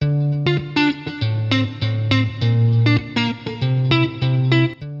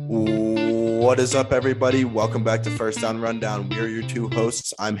What is up, everybody? Welcome back to First Down Rundown. We are your two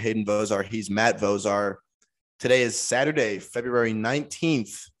hosts. I'm Hayden Vozar. He's Matt Vozar. Today is Saturday, February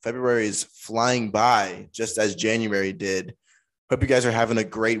 19th. February is flying by just as January did. Hope you guys are having a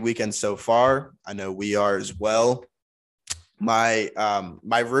great weekend so far. I know we are as well. My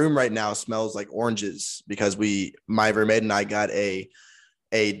room right now smells like oranges because my roommate and I got a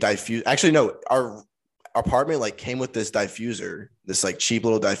diffuser. Actually, no, our apartment came with this diffuser, this cheap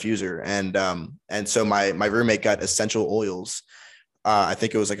little diffuser, and so my roommate got essential oils. I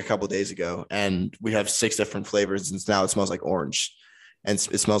think it was a couple of days ago, and we have 6 different flavors, and now it smells like orange, and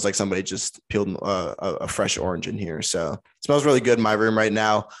it smells like somebody just peeled a fresh orange in here. So it smells really good in my room right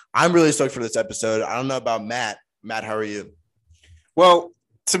now. I'm really stoked for this episode. I don't know about Matt. Matt, how are you? Well,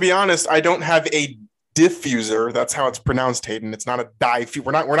 to be honest, I don't have a diffuser. That's how it's pronounced, Hayden. It's not a diffuser.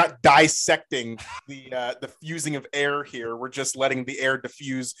 We're not dissecting the fusing of air here. We're just letting the air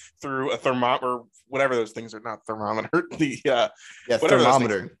diffuse through a thermometer, whatever those things are. Not thermometer.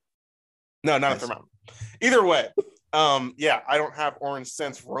 Thermometer. No, not a thermometer. Either way, I don't have orange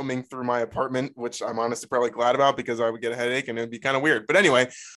scents roaming through my apartment, which I'm honestly probably glad about because I would get a headache and it'd be kind of weird. But anyway,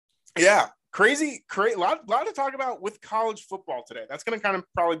 yeah. Crazy, lot to talk about with college football today. That's going to kind of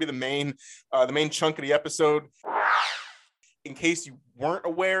probably be the main chunk of the episode. In case you weren't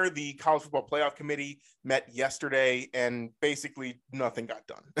aware, the College Football Playoff Committee met yesterday, and basically nothing got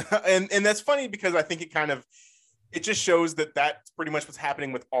done. and that's funny because I think it just shows that that's pretty much what's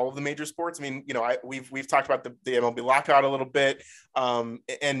happening with all of the major sports. I mean, we've talked about the MLB lockout a little bit, and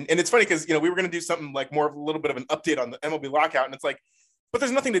it's funny because we were going to do something more of a little bit of an update on the MLB lockout, and it's but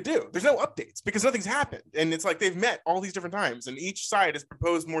there's nothing to do. There's no updates because nothing's happened. And it's they've met all these different times and each side has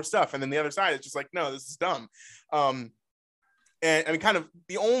proposed more stuff. And then the other side is just no, this is dumb. And I mean, kind of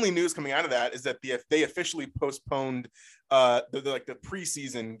the only news coming out of that is that they officially postponed the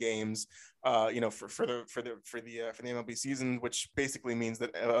preseason games, for the MLB season, which basically means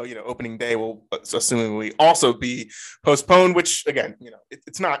that, opening day will assumingly also be postponed, which again,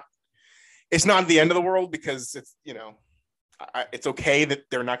 it's not the end of the world because it's, it's okay that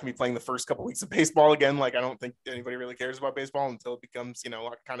they're not going to be playing the first couple weeks of baseball again. I don't think anybody really cares about baseball until it becomes,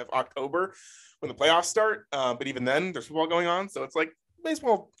 kind of October when the playoffs start. But even then there's football going on. So it's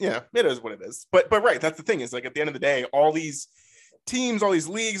baseball, it is what it is. But right. That's the thing is at the end of the day, all these teams, all these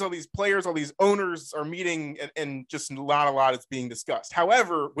leagues, all these players, all these owners are meeting and just a lot is being discussed.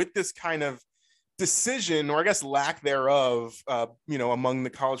 However, with this kind of decision, or I guess lack thereof, among the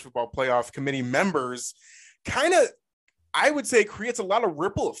College Football Playoff Committee members, kind of, I would say creates a lot of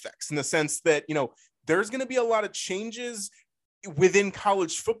ripple effects in the sense that, there's going to be a lot of changes within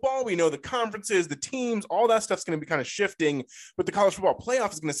college football. We know the conferences, the teams, all that stuff's going to be kind of shifting, but the college football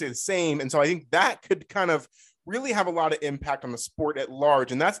playoff is going to stay the same. And so I think that could kind of really have a lot of impact on the sport at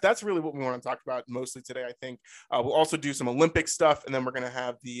large. And that's really what we want to talk about mostly today. I think we'll also do some Olympic stuff, and then we're going to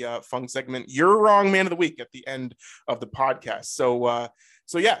have the fun segment, You're Wrong Man of the Week, at the end of the podcast. So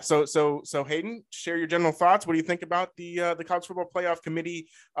Hayden, share your general thoughts. What do you think about the College Football Playoff Committee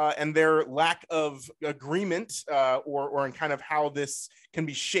and their lack of agreement, or in kind of how this can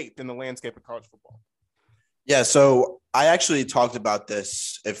be shaped in the landscape of college football? Yeah, so I actually talked about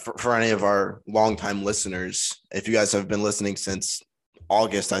this for any of our longtime listeners. If you guys have been listening since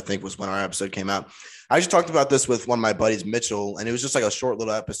August, I think was when our episode came out. I actually talked about this with one of my buddies, Mitchell, and it was just a short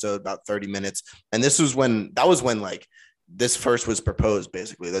little episode, about 30 minutes. And that was when this first was proposed,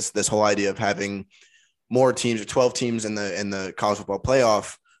 basically, this whole idea of having more teams, or 12 teams in the college football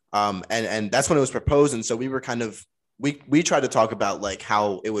playoff. And that's when it was proposed. And so we were we tried to talk about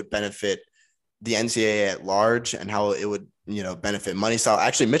how it would benefit the NCAA at large and how it would, benefit money style.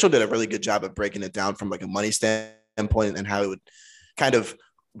 Actually, Mitchell did a really good job of breaking it down from a money standpoint and how it would kind of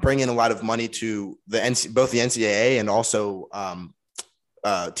bring in a lot of money to both the NCAA and also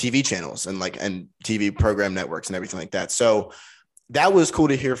TV channels and TV program networks and everything like that. So that was cool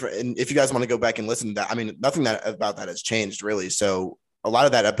to hear. And if you guys want to go back and listen to that, I mean, nothing about that has changed really. So a lot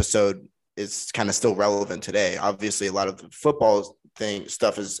of that episode is kind of still relevant today. Obviously, a lot of the football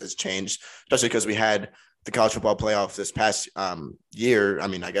stuff has changed, especially because we had the college football playoff this past year. I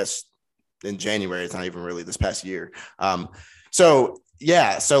mean, I guess in January, it's not even really this past year. So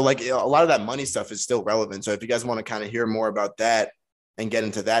a lot of that money stuff is still relevant. So if you guys want to kind of hear more about that and get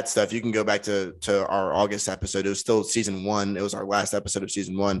into that stuff, you can go back to our August episode. It was still season 1. It was our last episode of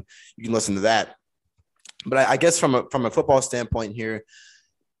season 1. You can listen to that. But I guess from a football standpoint here,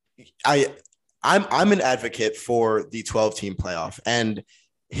 I'm an advocate for the 12-team playoff, and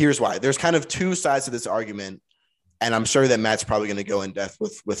here's why. There's kind of two sides to this argument, and I'm sure that Matt's probably going to go in depth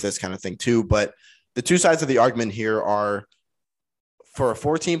with this kind of thing too. But the two sides of the argument here are for a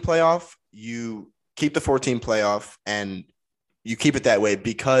 14 playoff, you keep the 14 playoff and you keep it that way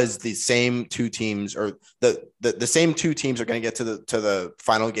because the same two teams or the same two teams are going to get to the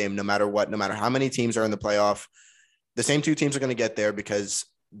final game no matter what, no matter how many teams are in the playoff. The same two teams are going to get there because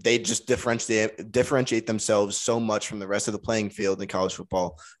they just differentiate themselves so much from the rest of the playing field in college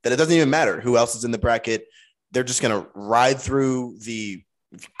football that it doesn't even matter who else is in the bracket. They're just going to ride through the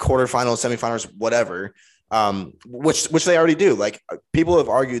quarterfinals, semifinals, whatever, which they already do. Like, people have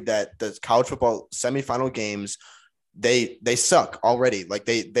argued that the college football semifinal games, they suck already. Like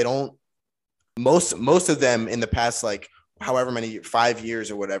they don't, most of them in the past, like however many 5 years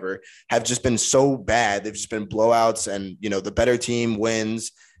or whatever, have just been so bad. They've just been blowouts, and the better team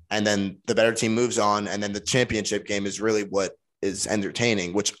wins, and then the better team moves on, and then the championship game is really what is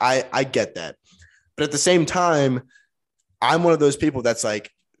entertaining, which I get that. But at the same time, I'm one of those people that's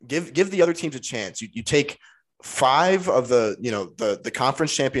like, give the other teams a chance. You take 5 of the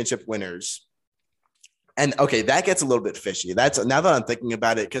conference championship winners. And okay, that gets a little bit fishy. That's, now that I'm thinking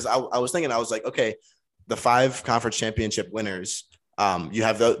about it, because I was thinking, I was like, okay, the 5 conference championship winners, you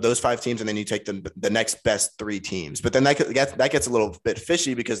have those 5 teams, and then you take the next best 3 teams. But then that gets a little bit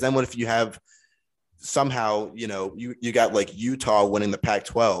fishy, because then what if you have somehow, you got like Utah winning the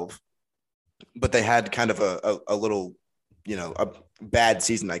Pac-12, but they had kind of a little, a bad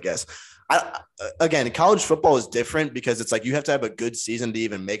season, I guess. Again, college football is different because it's like you have to have a good season to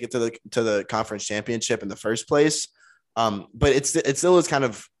even make it to the conference championship in the first place. But it still is kind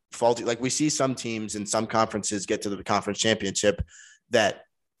of faulty. Like, we see some teams in some conferences get to the conference championship that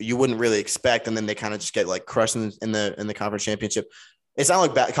you wouldn't really expect, and then they kind of just get like crushed in the conference championship. It's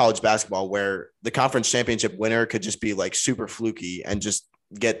not like college basketball where the conference championship winner could just be like super fluky and just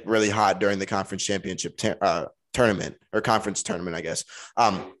get really hot during the conference championship tournament or conference tournament, I guess.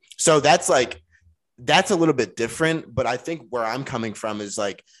 So that's a little bit different, but I think where I'm coming from is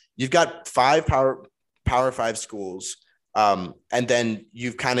like, you've got 5 power 5 schools. And then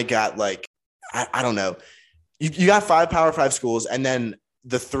you've kind of got like, I don't know, you got 5 power 5 schools, and then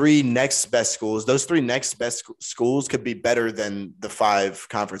the 3 next best schools, those 3 next best schools could be better than the 5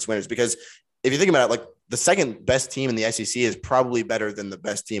 conference winners. Because if you think about it, like, the second best team in the SEC is probably better than the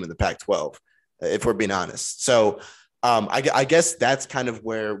best team in the Pac-12, if we're being honest. So I guess that's kind of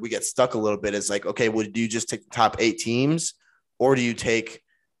where we get stuck a little bit. Is like, okay, well, do you just take the top 8 teams, or do you take,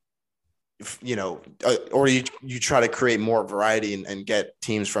 or you try to create more variety and get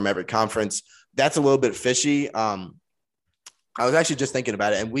teams from every conference? That's a little bit fishy. I was actually just thinking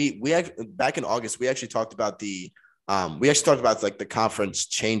about it, and we back in August, we actually talked about like the conference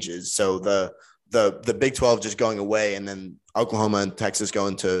changes. So the Big 12 just going away, and then Oklahoma and Texas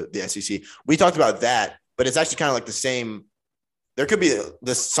going to the SEC. We talked about that, but it's actually kind of like the same. There could be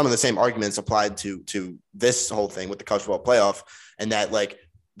some of the same arguments applied to this whole thing with the college football playoff, and that, like,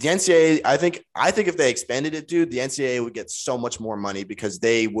 the NCAA, I think if they expanded it, dude, the NCAA would get so much more money, because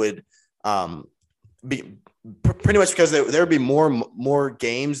they would be pretty much, because there would be more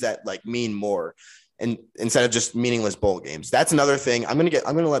games that like mean more, and instead of just meaningless bowl games. That's another thing. I'm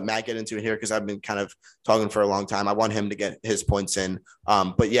gonna let Matt get into it here, because I've been kind of talking for a long time. I want him to get his points in.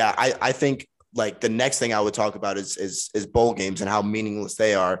 But yeah, I think like the next thing I would talk about is bowl games and how meaningless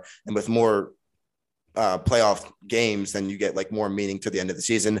they are, and with more playoff games, then you get like more meaning to the end of the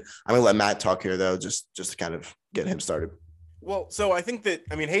season. I'm gonna let Matt talk here, though, just to kind of get him started. Well, so I think that,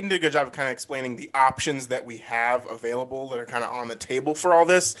 Hayden did a good job of kind of explaining the options that we have available that are kind of on the table for all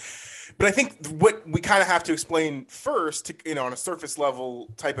this. But I think what we kind of have to explain first, on a surface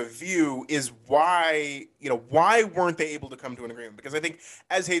level type of view, is why weren't they able to come to an agreement? Because I think,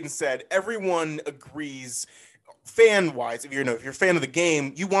 as Hayden said, everyone agrees, fan-wise, if you're a fan of the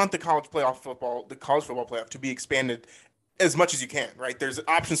game, you want the college football playoff to be expanded as much as you can, right? There's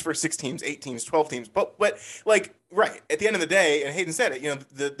options for 6 teams, 8 teams, 12 teams, but like, right, at the end of the day, and Hayden said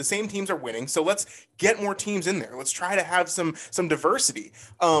it, the same teams are winning, so let's get more teams in there. Let's try to have some diversity.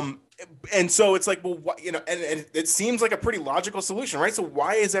 And so it's like, well, and it seems like a pretty logical solution, right? So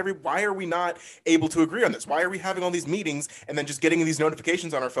why are we not able to agree on this? Why are we having all these meetings and then just getting these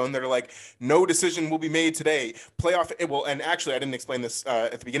notifications on our phone that are like, no decision will be made today? And actually, I didn't explain this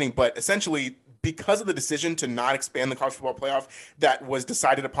at the beginning, but essentially, because of the decision to not expand the college football playoff that was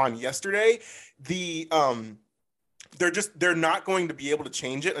decided upon yesterday, they're not going to be able to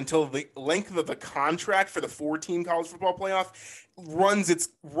change it until the length of the contract for the 4-team college football playoff runs its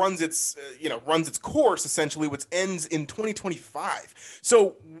course, essentially, which ends in 2025.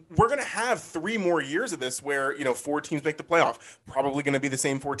 So we're going to have 3 more years of this where 4 teams make the playoff, probably going to be the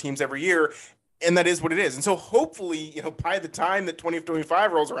same 4 teams every year. And that is what it is. And so hopefully, by the time that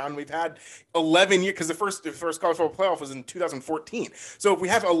 2025 rolls around, we've had 11 years, because the first college football playoff was in 2014. So if we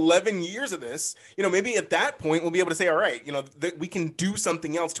have 11 years of this, maybe at that point we'll be able to say, all right, that we can do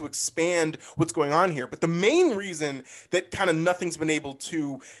something else to expand what's going on here. But the main reason that kind of nothing's been able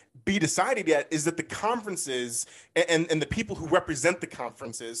to be decided yet is that the conferences and the people who represent the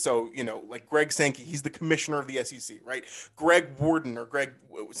conferences, so like Greg Sankey, he's the commissioner of the SEC, right? Greg Warden or Greg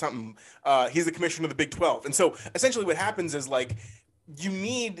something, he's the commissioner of the Big 12. And so essentially what happens is, like, you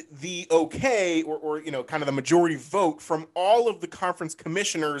need the okay or kind of the majority vote from all of the conference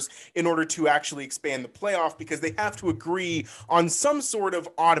commissioners in order to actually expand the playoff, because they have to agree on some sort of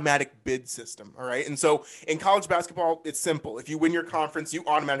automatic bid system. All right. And so in college basketball, it's simple. If you win your conference, you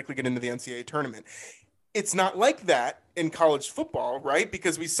automatically get into the NCAA tournament. It's not like that in college football, right?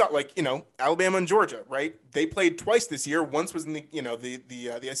 Because we saw, like, Alabama and Georgia, right? They played twice this year. Once was in the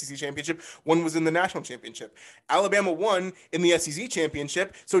the SEC championship. One was in the national championship. Alabama won in the SEC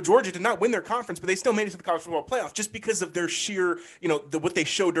championship. So Georgia did not win their conference, but they still made it to the college football playoff just because of their sheer, what they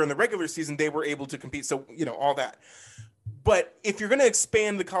showed during the regular season. They were able to compete. So, all that. But if you're going to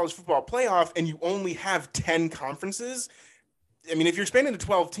expand the college football playoff and you only have 10 conferences, I mean, if you're expanding to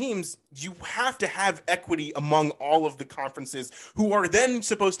 12 teams, you have to have equity among all of the conferences who are then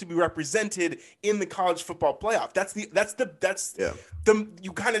supposed to be represented in the college football playoff.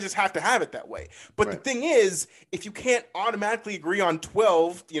 You kind of just have to have it that way. But right. The thing is, if you can't automatically agree on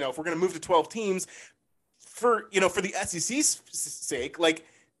 12, if we're going to move to 12 teams for the SEC's sake,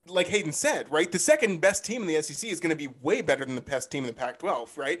 like Hayden said, right? The second best team in the SEC is going to be way better than the best team in the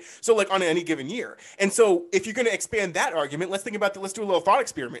Pac-12, right? So, like, on any given year. And so if you're going to expand that argument, let's do a little thought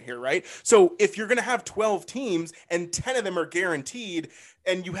experiment here, right? So if you're going to have 12 teams and 10 of them are guaranteed,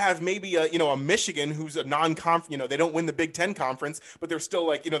 and you have maybe a Michigan who's a non-conference, they don't win the Big Ten conference, but they're still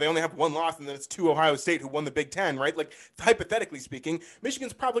they only have one loss, and then it's to Ohio State who won the Big Ten, right? Like, hypothetically speaking,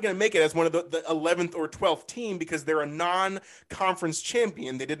 Michigan's probably going to make it as one of the 11th or 12th team because they're a non-conference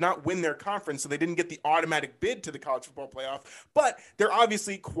champion. They did not win their conference, so they didn't get the automatic bid to the college football playoff, but they're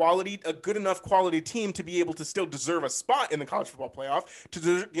obviously a good enough quality team to be able to still deserve a spot in the college football playoff,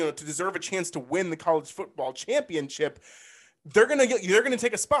 to deserve a chance to win the college football championship. They're gonna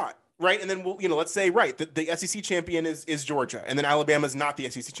take a spot, right? And then let's say, right, the SEC champion is Georgia, and then Alabama's not the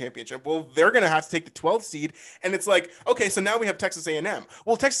SEC championship. Well, they're gonna have to take the 12th seed, and it's like, okay, so now we have Texas A&M.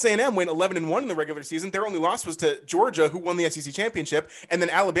 Well, Texas A&M went 11-1 in the regular season. Their only loss was to Georgia, who won the SEC championship, and then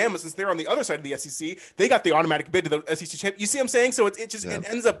Alabama, since they're on the other side of the SEC, they got the automatic bid to the SEC champ. You see what I'm saying? So it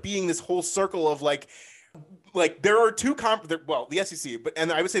ends up being this whole circle of like there are two the SEC,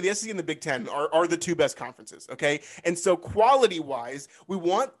 and I would say the SEC and the Big Ten are the two best conferences, okay? And so quality-wise, we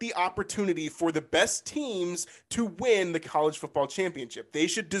want the opportunity for the best teams to win the college football championship. They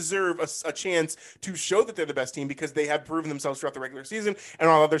should deserve a chance to show that they're the best team because they have proven themselves throughout the regular season and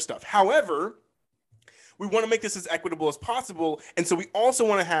all other stuff. However, we want to make this as equitable as possible. And so we also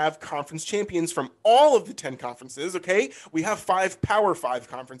want to have conference champions from all of the 10 conferences, okay? We have 5 Power 5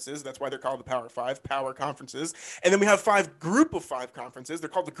 conferences. That's why they're called the Power 5, Power conferences. And then we have 5 Group of 5 conferences. They're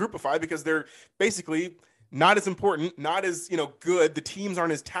called the Group of 5 because they're basically not as important, not as, good. The teams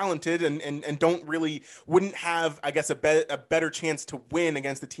aren't as talented and wouldn't have, I guess, a better chance to win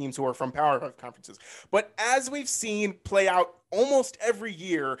against the teams who are from Power 5 conferences. But as we've seen play out almost every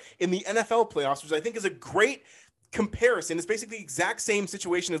year in the NFL playoffs, which I think is a great comparison, it's basically the exact same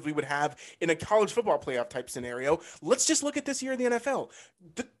situation as we would have in a college football playoff type scenario. Let's just look at this year in the NFL.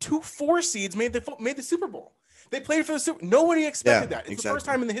 The 2 4 seeds made the Super Bowl. They played for the Super. Nobody expected that. It's the first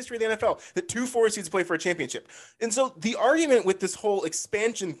time in the history of the NFL that 2 4 seeds play for a championship. And so the argument with this whole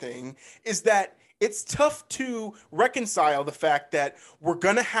expansion thing is that it's tough to reconcile the fact that we're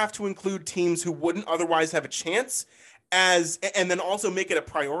going to have to include teams who wouldn't otherwise have a chance and then also make it a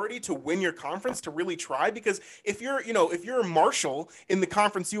priority to win your conference, to really try. Because if you're a Marshall in the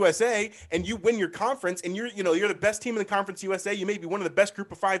Conference USA and you win your conference and you're the best team in the Conference USA, you may be one of the best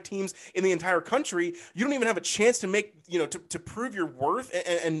Group of 5 teams in the entire country, you don't even have a chance to make, to prove your worth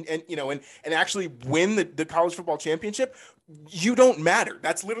and actually win the college football championship. You don't matter.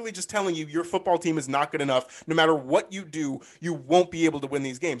 That's literally just telling you your football team is not good enough. No matter what you do, you won't be able to win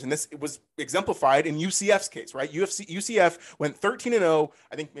these games. And this was exemplified in UCF's case, right? UCF went 13-0,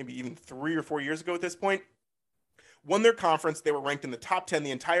 I think maybe even 3 or 4 years ago at this point. Won their conference. They were ranked in the top 10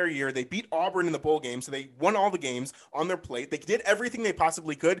 the entire year. They beat Auburn in the bowl game, so they won all the games on their plate. They did everything they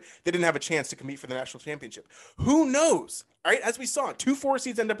possibly could. They didn't have a chance to compete for the national championship. Who knows? Right, as we saw, 2 4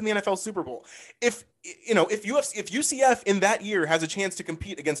 seeds end up in the NFL Super Bowl. If UCF in that year has a chance to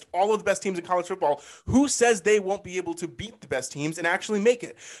compete against all of the best teams in college football, who says they won't be able to beat the best teams and actually make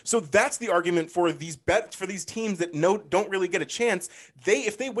it? So that's the argument for these bets for these teams that don't really get a chance.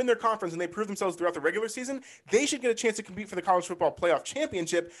 If they win their conference and they prove themselves throughout the regular season, they should get a chance to compete for the college football playoff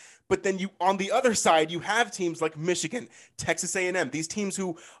championship. But then on the other side, you have teams like Michigan, Texas A&M, these teams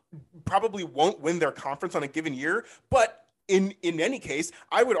who probably won't win their conference on a given year, but in any case,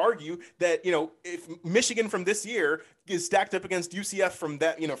 I would argue that, if Michigan from this year is stacked up against UCF from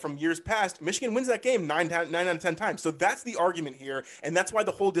that, from years past, Michigan wins that game 9 out of 10 times. So that's the argument here. And that's why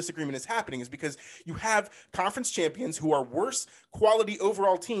the whole disagreement is happening, is because you have conference champions who are worse quality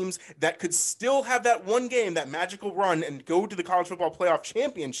overall teams that could still have that one game, that magical run, and go to the college football playoff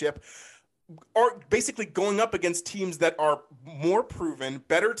championship, are basically going up against teams that are more proven,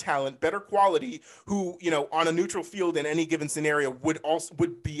 better talent, better quality, who, on a neutral field in any given scenario would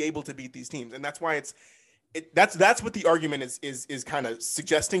be able to beat these teams. And that's why that's what the argument is kind of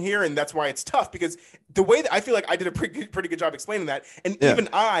suggesting here. And that's why it's tough, because the way that I feel like I did a pretty good job explaining that. And even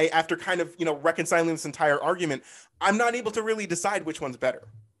I, after kind of, reconciling this entire argument, I'm not able to really decide which one's better.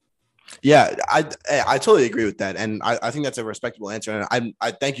 Yeah, I totally agree with that. And I think that's a respectable answer. And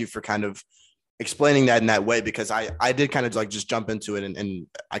I thank you for kind of explaining that in that way, because I did kind of like just jump into it, and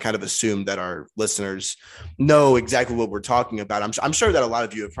I kind of assumed that our listeners know exactly what we're talking about. I'm sure that a lot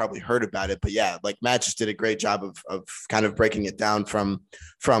of you have probably heard about it, but yeah, like Matt just did a great job of kind of breaking it down from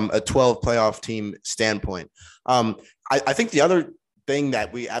a 12 playoff team standpoint. I think the other thing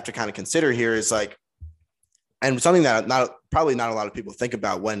that we have to kind of consider here is like, and something that probably not a lot of people think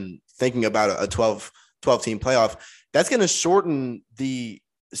about when thinking about a 12 team playoff, that's going to shorten the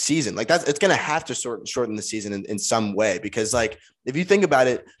season. Like it's going to have to shorten the season in some way, because like, if you think about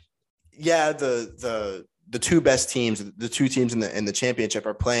it, yeah, the two best teams, the two teams in the championship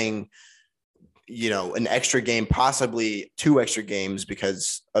are playing, an extra game, possibly 2 extra games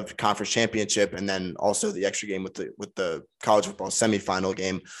because of conference championship. And then also the extra game with the college football semifinal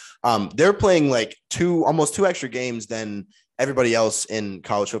game. They're playing like almost 2 extra games than everybody else in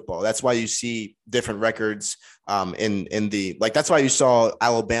college football. That's why you see different records that's why you saw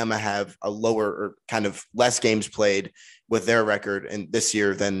Alabama have a lower or kind of less games played with their record in this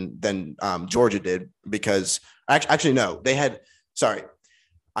year than Georgia did, because actually, no,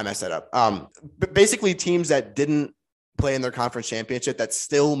 I messed that up. But basically teams that didn't play in their conference championship that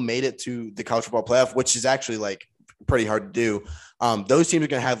still made it to the college football playoff, which is actually like pretty hard to do. Those teams are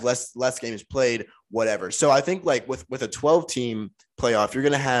going to have less games played, whatever. So I think like with a 12 team playoff, you're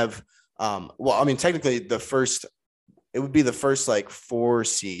going to have, technically it would be the first like 4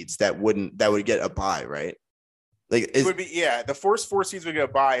 seeds that would get a bye, right? Like it would be, the first 4 seeds would get a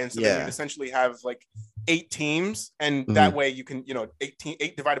bye. And so then you'd essentially have like 8 teams, and that way you can,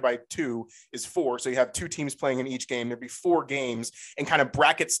 8 divided by 2 is 4, so you have 2 teams playing in each game. There'd be 4 games, and kind of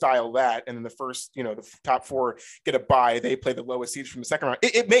bracket style that, and then the first, the top 4 get a bye. They play the lowest seeds from the second round.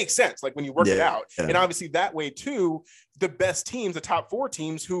 It makes sense, like when you work it out. And obviously that way too, the best teams, the top 4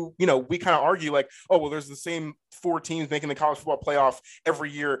 teams, who, we kind of argue like, oh well, there's the same 4 teams making the college football playoff every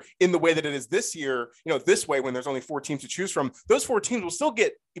year in the way that it is this year, this way, when there's only 4 teams to choose from, those 4 teams will still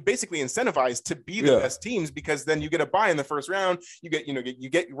get basically incentivized to be the best teams, because then you get a bye in the first round, you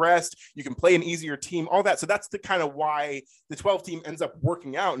get rest, you can play an easier team, all that. So that's the kind of why the 12 team ends up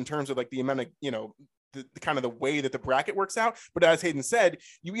working out in terms of like the amount of, the kind of the way that the bracket works out. But as Hayden said,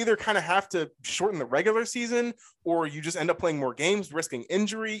 you either kind of have to shorten the regular season, or you just end up playing more games, risking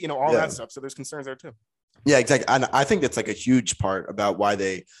injury, all that stuff. So there's concerns there too. Yeah, exactly. And I think that's like a huge part about why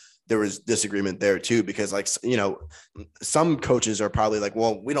there was disagreement there too, because like, some coaches are probably like,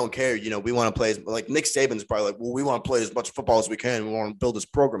 well, we don't care. We want to play, like Nick Saban's probably like, well, we want to play as much football as we can. We want to build this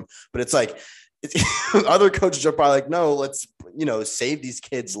program. But it's like, other coaches are probably like, no, let's, save these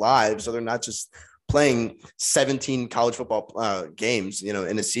kids' lives, so they're not just playing 17 college football games, in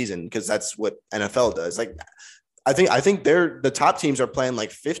a season, because that's what NFL does. Like, I think the top teams are playing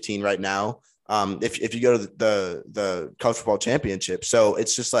like 15 right now. If you go to the college football championship. So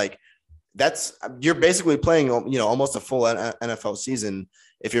it's just like, you're basically playing, almost a full NFL season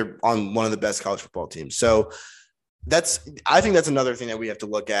if you're on one of the best college football teams. So I think that's another thing that we have to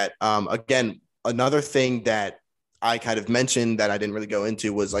look at. Again, another thing that I kind of mentioned that I didn't really go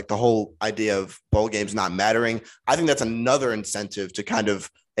into was like the whole idea of bowl games not mattering. I think that's another incentive to kind of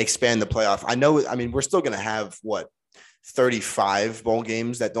expand the playoff. We're still going to have 35 bowl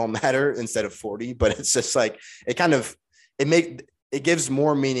games that don't matter instead of 40, but it's just like, it gives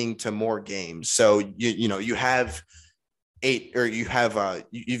more meaning to more games. So you have 8, or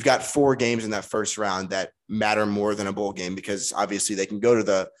you've got 4 games in that first round that matter more than a bowl game, because obviously they can go to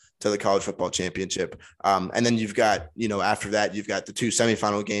the college football championship. And then you've got, after that, you've got the 2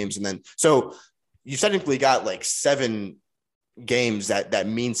 semifinal games. And then, so you technically got like 7 games that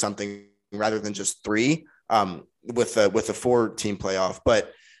mean something rather than just 3, with a 4-team playoff.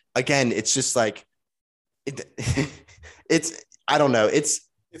 But again, it's just like, it's, I don't know. It's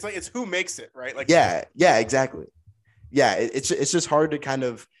who makes it, right? Like, yeah, exactly. Yeah. It's just hard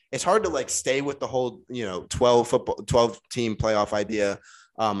to it's hard to like stay with the whole, 12 team playoff idea.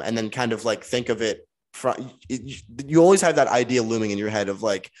 And then kind of like think of it from, you always have that idea looming in your head of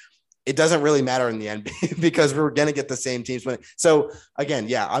like, it doesn't really matter in the end because we're going to get the same teams winning. So again,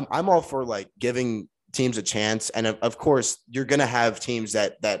 yeah, I'm all for like giving teams a chance. And of course you're going to have teams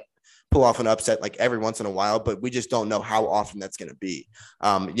that pull off an upset like every once in a while, but we just don't know how often that's going to be.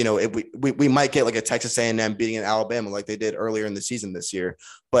 We might get like a Texas A&M beating an Alabama like they did earlier in the season this year,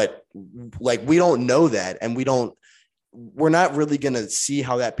 but like, we don't know that. And we're not really going to see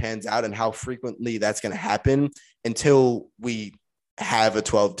how that pans out and how frequently that's going to happen until we have a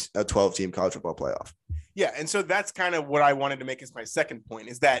 12 team college football playoff. Yeah. And so that's kind of what I wanted to make as my second point,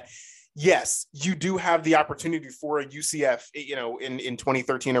 is that yes, you do have the opportunity for a UCF, in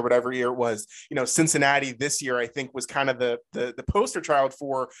 2013 or whatever year it was, Cincinnati this year, I think, was kind of the poster child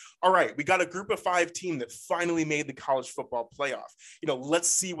for, all right, we got a group of 5 team that finally made the college football playoff. Let's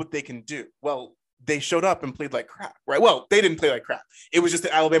see what they can do. Well, they showed up and played like crap, right? Well, they didn't play like crap. It was just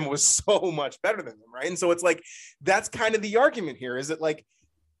that Alabama was so much better than them, right? And so it's like, that's kind of the argument here, is that like,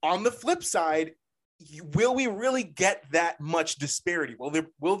 on the flip side, will we really get that much disparity?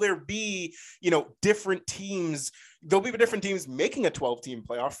 Will there be, different teams? There'll be different teams making a 12-team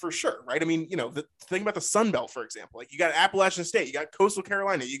playoff for sure, right? I mean, the thing about the Sun Belt, for example, like you got Appalachian State, you got Coastal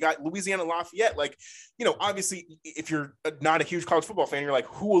Carolina, you got Louisiana Lafayette. Like, obviously, if you're not a huge college football fan, you're like,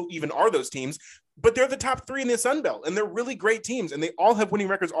 who even are those teams? But they're the top 3 in the Sun Belt, and they're really great teams, and they all have winning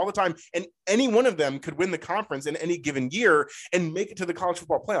records all the time. And any one of them could win the conference in any given year and make it to the college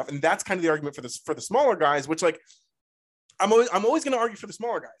football playoff. And that's kind of the argument for the smaller guys, which, like, I'm always going to argue for the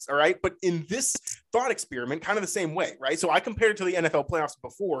smaller guys. All right. But in this thought experiment, kind of the same way, right? So I compared it to the NFL playoffs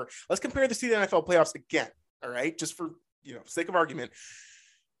before. Let's compare this to the NFL playoffs again. All right. Just for, sake of argument.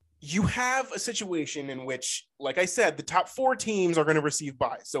 You have a situation in which, like I said, the top 4 teams are going to receive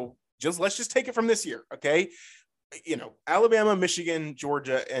buys. So let's just take it from this year. Okay. Alabama, Michigan,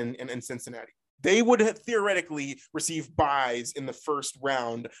 Georgia, and Cincinnati. They would have theoretically received buys in the first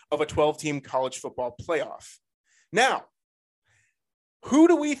round of a 12-team college football playoff. Now, who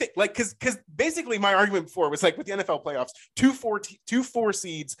do we think, like, because basically my argument before was like, with the NFL playoffs, two four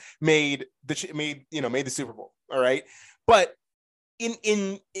seeds made the Super Bowl. All right. But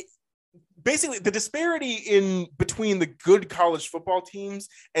in basically the disparity in between the good college football teams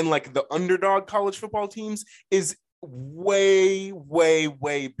and like the underdog college football teams is way, way,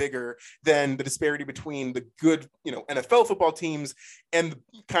 way bigger than the disparity between the good, NFL football teams and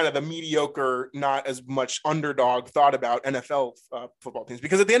kind of the mediocre, not as much underdog thought about NFL football teams.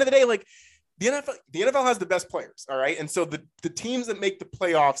 Because at the end of the day, like, the NFL has the best players, all right? And so the teams that make the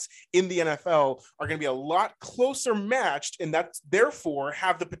playoffs in the NFL are going to be a lot closer matched, and that's therefore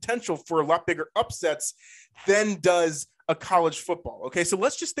have the potential for a lot bigger upsets than does a college football. Okay, so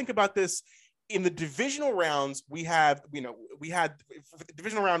let's just think about this. In the divisional rounds, we had the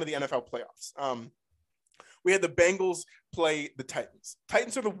divisional round of the NFL playoffs. We had the Bengals play the Titans.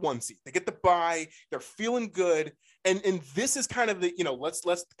 Titans are the 1 seed. They get the bye. They're feeling good. And this is kind of the,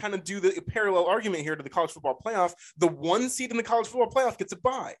 let's kind of do the parallel argument here to the college football playoff. The 1 seed in the college football playoff gets a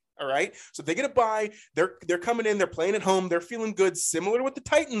bye. All right. So they get a bye. They're coming in, they're playing at home. They're feeling good, similar to what the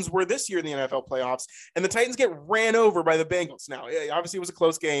Titans were this year in the NFL playoffs. And the Titans get ran over by the Bengals. Now, obviously it was a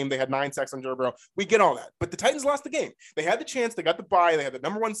close game. They had 9 sacks on Joe Burrow. We get all that, but the Titans lost the game. They had the chance. They got the bye. They had the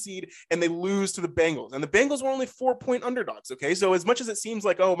number 1 seed, and they lose to the Bengals. And the Bengals were only 4-point underdogs. Okay. So as much as it seems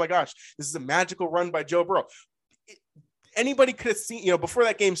like, oh my gosh, this is a magical run by Joe Burrow, anybody could have seen, before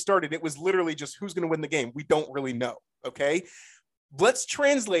that game started, it was literally just who's going to win the game. We don't really know. Okay. Let's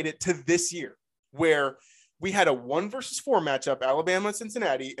translate it to this year, where we had a 1 versus 4 matchup, Alabama and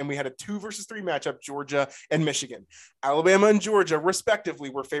Cincinnati, and we had a 2 versus 3 matchup, Georgia and Michigan. Alabama and Georgia, respectively,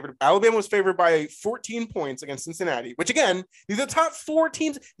 were favored. Alabama was favored by 14 points against Cincinnati, which, again, these are the top 4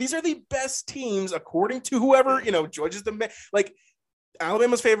 teams. These are the best teams, according to whoever, Georgia's like,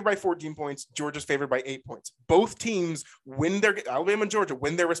 Alabama's favored by 14 points. Georgia's favored by 8 points. Both teams Alabama and Georgia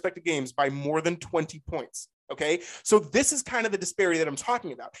win their respective games by more than 20 points. Okay. So this is kind of the disparity that I'm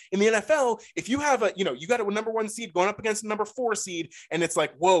talking about. In the NFL, if you have you got a number 1 seed going up against a number 4 seed, and it's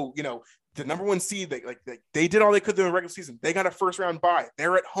like, whoa, the number 1 seed, they did all they could do in the regular season. They got a first round bye.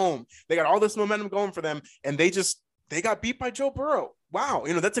 They're at home. They got all this momentum going for them, and they got beat by Joe Burrow. Wow,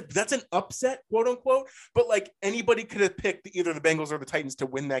 that's an upset, quote unquote. But like anybody could have picked either the Bengals or the Titans to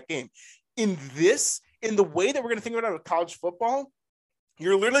win that game. In the way that we're going to think about it with college football,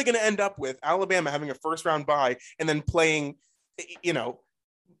 you're literally going to end up with Alabama having a first round bye and then playing,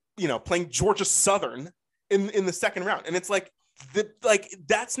 playing Georgia Southern in the second round. And it's like,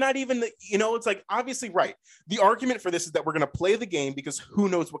 that's not even it's like, obviously, right. The argument for this is that we're going to play the game because who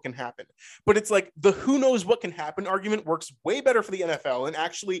knows what can happen. But it's like the who knows what can happen argument works way better for the NFL and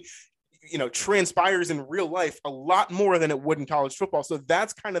actually, transpires in real life a lot more than it would in college football. So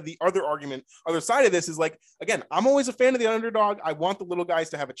that's kind of the other argument. Other side of this is like, again, I'm always a fan of the underdog. I want the little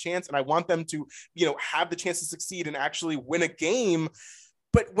guys to have a chance, and I want them to, have the chance to succeed and actually win a game.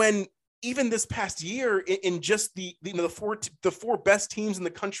 But when even this past year in just the four best teams in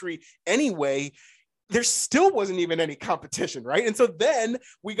the country anyway, there still wasn't even any competition, right? And so then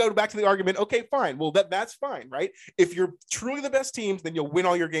we go back to the argument, okay, fine. Well, that's fine, right? If you're truly the best teams, then you'll win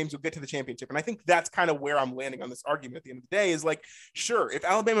all your games, you'll get to the championship. And I think that's kind of where I'm landing on this argument at the end of the day is like, sure, if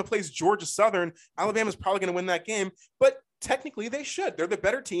Alabama plays Georgia Southern, Alabama's probably going to win that game, but technically they should. They're the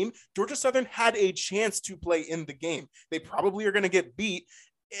better team. Georgia Southern had a chance to play in the game. They probably are going to get beat.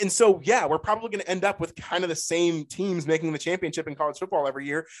 And so, yeah, we're probably going to end up with kind of the same teams making the championship in college football every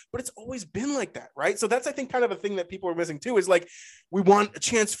year, but it's always been like that, right? So that's, I think, kind of a thing that people are missing too, is like, we want a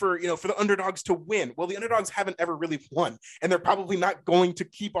chance for the underdogs to win. Well, the underdogs haven't ever really won, and they're probably not going to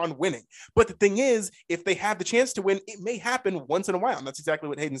keep on winning. But the thing is, if they have the chance to win, it may happen once in a while. And that's exactly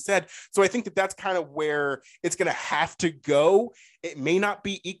what Hayden said. So I think that that's kind of where it's going to have to go. It may not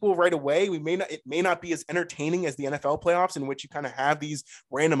be equal right away. It may not be as entertaining as the NFL playoffs, in which you kind of have these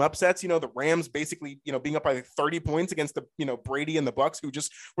random upsets. The Rams basically, being up by 30 points against the, Brady and the Bucks, who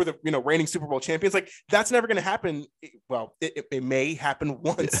just were the, reigning Super Bowl champions. Like, that's never going to happen. Well, it may happen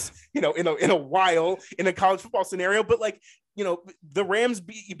once, in a while in a college football scenario, but like, the Rams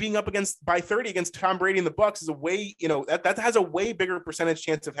being up by 30 against Tom Brady and the Bucks is a way, that has a way bigger percentage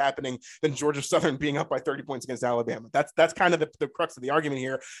chance of happening than Georgia Southern being up by 30 points against Alabama. That's kind of the crux of the argument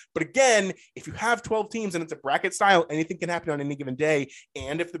here. But again, if you have 12 teams and it's a bracket style, anything can happen on any given day.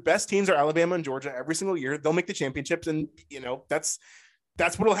 And if the best teams are Alabama and Georgia every single year, they'll make the championships, and that's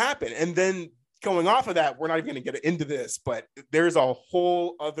what'll happen. And then going off of that, we're not even going to get into this, but there's a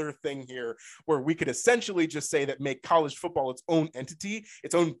whole other thing here where we could essentially just say that make college football its own entity,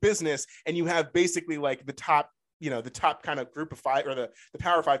 its own business. And you have basically like the top kind of group of 5, or the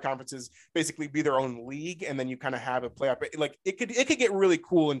Power 5 conferences basically be their own league. And then you kind of have a playoff. Like it could get really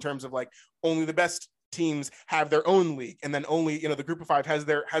cool in terms of like only the best teams have their own league, and then only the group of 5 has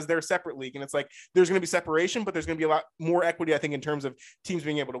their separate league. And it's like there's going to be separation, but there's going to be a lot more equity, I think, in terms of teams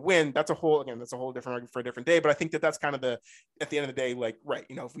being able to win. That's a whole different argument for a different day. But I think that's kind of at the end of the day, like, right,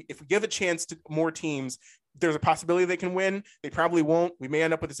 if we give a chance to more teams, there's a possibility they can win. They probably won't. We may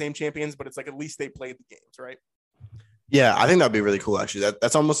end up with the same champions, but it's like at least they played the games, right? Yeah, I think that'd be really cool. Actually,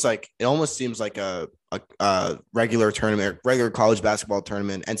 that's almost like, it almost seems like a regular tournament, regular college basketball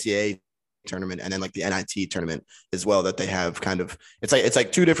tournament, NCAA tournament, and then like the NIT tournament as well, that they have kind of, it's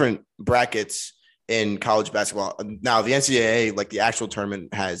like 2 different brackets in college basketball. Now the NCAA, like the actual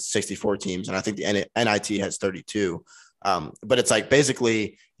tournament, has 64 teams, and I think the NIT has 32. But it's like,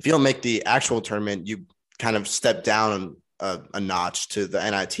 basically, if you don't make the actual tournament, you kind of step down a notch to the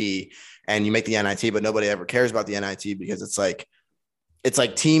NIT, and you make the NIT, but nobody ever cares about the NIT because it's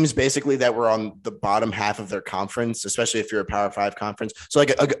like teams basically that were on the bottom half of their conference, especially if you're a Power 5 conference. So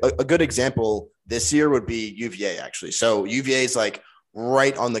like a good example this year would be UVA, actually. So UVA is like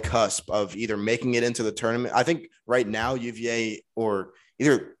right on the cusp of either making it into the tournament. I think right now UVA, or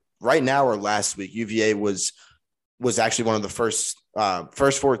either right now or last week, UVA was actually one of the first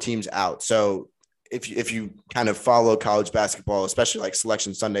 4 teams out. So if you kind of follow college basketball, especially like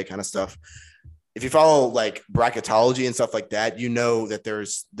Selection Sunday kind of stuff, if you follow like bracketology and stuff like that, that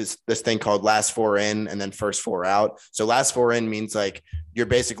there's this thing called last 4 in and then first 4 out. So last 4 in means like you're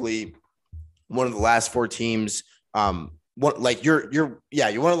basically one of the last 4 teams. You're one of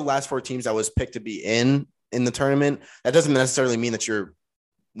the last 4 teams that was picked to be in the tournament. That doesn't necessarily mean that you're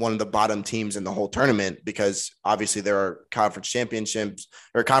one of the bottom teams in the whole tournament, because obviously there are conference championships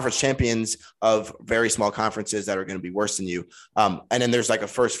or conference champions of very small conferences that are going to be worse than you. And then there's like a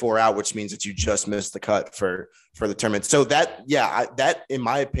first 4 out, which means that you just missed the cut for the tournament. So that in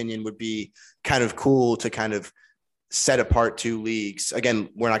my opinion would be kind of cool to kind of set apart two leagues. Again,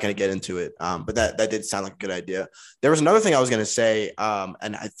 we're not going to get into it, but that did sound like a good idea. There was another thing I was going to say,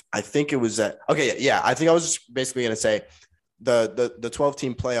 and I think it was that. Okay, yeah, I think I was just basically going to say the 12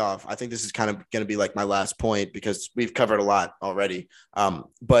 team playoff. I think this is kind of going to be like my last point because we've covered a lot already.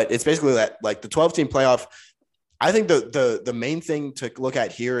 But it's basically that like the 12 team playoff. I think the main thing to look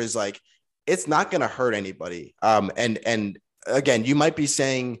at here is like it's not going to hurt anybody. And again, you might be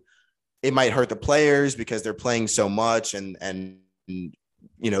saying it might hurt the players because they're playing so much and you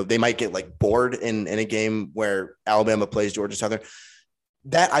know, they might get like bored in a game where Alabama plays Georgia Southern.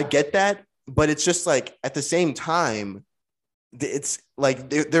 That I get that, but it's just like at the same time, it's like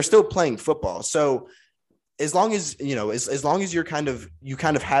they're still playing football. So as long as, you know, as long as you kind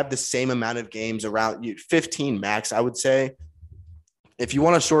of have the same amount of games around you, 15 max, I would say. If you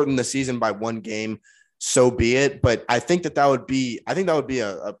want to shorten the season by one game, so be it. But I think that would be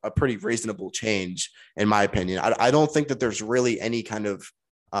a pretty reasonable change in my opinion. I don't think that there's really any kind of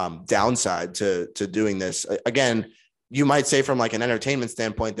downside to doing this. Again, you might say from like an entertainment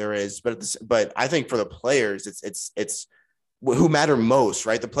standpoint there is, but I think for the players, it's who matter most,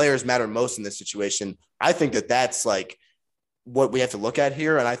 right? The players matter most in this situation. I think that that's like what we have to look at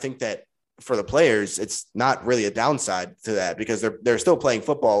here. And I think that for the players, it's not really a downside to that because they're still playing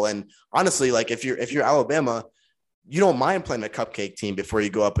football. And honestly, like if you're Alabama, you don't mind playing a cupcake team before you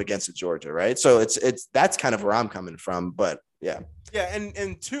go up against a Georgia, right? So that's kind of where I'm coming from. But yeah. Yeah.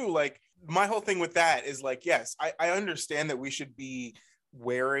 And two, like my whole thing with that is like, yes, I understand that we should be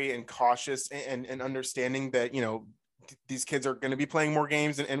wary and cautious and understanding that, you know, these kids are going to be playing more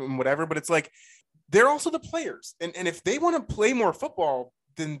games and whatever, but it's like, they're also the players. And if they want to play more football,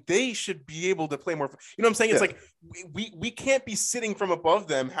 then they should be able to play more. You know what I'm saying? Yeah. It's like we can't be sitting from above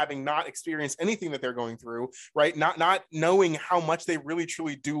them, having not experienced anything that they're going through, right? Not knowing how much they really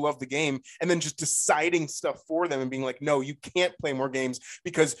truly do love the game, and then just deciding stuff for them and being like, no, you can't play more games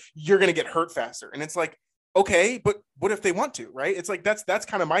because you're going to get hurt faster. And it's like, okay, but what if they want to, right? It's like that's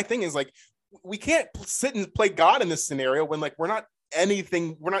kind of my thing is like we can't sit and play God in this scenario when like we're not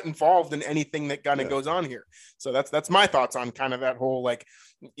involved in anything that kind of goes on here. So that's my thoughts on kind of that whole, like,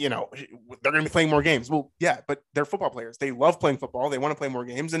 you know, they're going to be playing more games. Well, yeah, but they're football players. They love playing football. They want to play more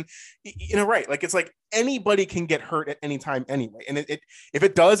games. And, you know, right. Like, it's like anybody can get hurt at any time anyway. And if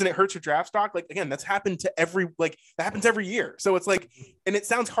it does, and it hurts your draft stock, like, again, that happens every year. So it's like, and it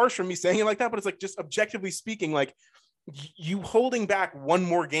sounds harsh from me saying it like that, but it's like, just objectively speaking, like you holding back one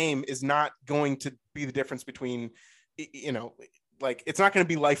more game is not going to be the difference between, you know, like it's not going to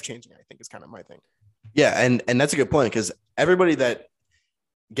be life-changing, I think is kind of my thing. Yeah. And that's a good point because everybody that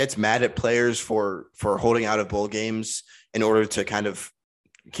gets mad at players for holding out of bowl games in order to kind of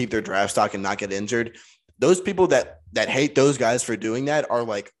keep their draft stock and not get injured, those people that hate those guys for doing that are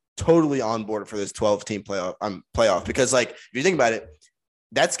like totally on board for this 12 team playoff because like, if you think about it,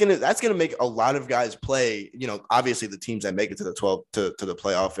 that's gonna make a lot of guys play, you know, obviously the teams that make it to the 12 to the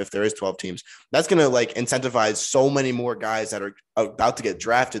playoff, if there is 12 teams, that's gonna like incentivize so many more guys that are about to get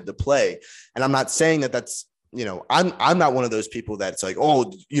drafted to play. And I'm not saying that that's, you know, I'm not one of those people that's like,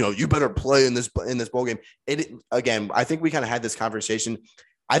 oh, you know, you better play in this bowl game. Again, I think we kind of had this conversation.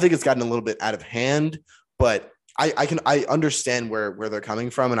 I think it's gotten a little bit out of hand, but I understand where they're coming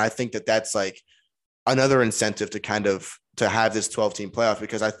from, and I think that that's like another incentive to kind of to have this 12 team playoff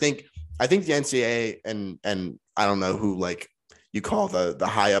because I think the NCAA and I don't know who like you call the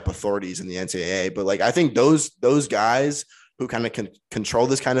high up authorities in the NCAA, but like I think those guys who kind of can control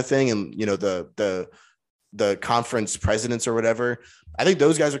this kind of thing and, you know, the conference presidents or whatever, I think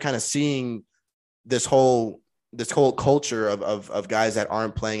those guys are kind of seeing this whole culture of guys that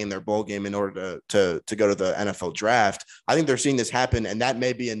aren't playing in their bowl game in order to go to the NFL draft. I think they're seeing this happen, and that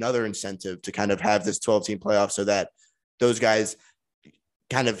may be another incentive to kind of have this 12 team playoff so that those guys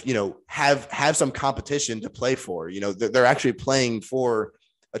kind of, you know, have some competition to play for. You know, they're actually playing for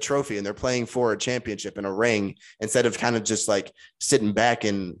a trophy and they're playing for a championship and a ring instead of kind of just like sitting back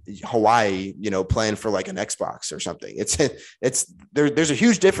in Hawaii, you know, playing for like an Xbox or something. There's a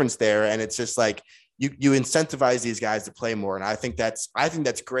huge difference there. And it's just like, you incentivize these guys to play more. And I think that's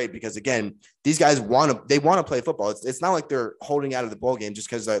great because again, these guys want to play football. It's not like they're holding out of the bowl game just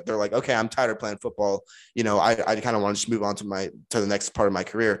because they're like, okay, I'm tired of playing football. You know, I kind of want to just move on to the next part of my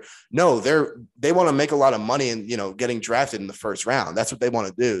career. No, they want to make a lot of money and, you know, getting drafted in the first round. That's what they want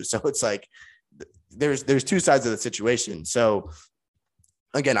to do. So it's like, there's two sides of the situation. So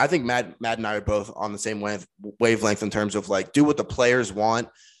again, I think Matt and I are both on the same wavelength in terms of like, do what the players want.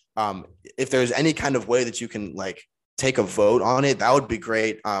 If there's any kind of way that you can like take a vote on it, that would be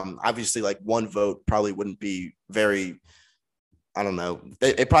great. Obviously like one vote probably wouldn't be very I don't know.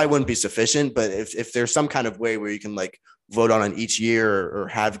 It probably wouldn't be sufficient, but if there's some kind of way where you can like vote on each year or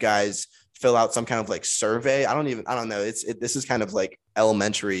have guys fill out some kind of like survey, I don't know. This is kind of like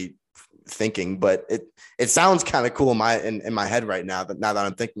elementary thinking, but it sounds kind of cool in my head right now. But now that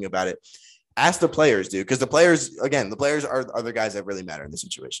I'm thinking about it, ask the players, dude, because the players are the guys that really matter in this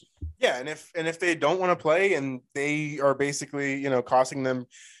situation. Yeah, and if they don't want to play and they are basically, you know, costing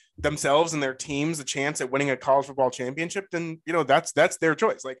themselves and their teams a chance at winning a college football championship, then, you know, that's their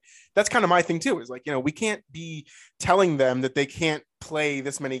choice. Like, that's kind of my thing too, is like, you know, we can't be telling them that they can't play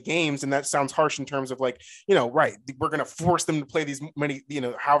this many games. And that sounds harsh in terms of like, you know, right, we're going to force them to play these many, you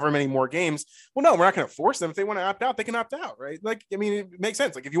know, however many more games. Well, no, we're not going to force them. If they want to opt out, they can opt out, right? Like, I mean, it makes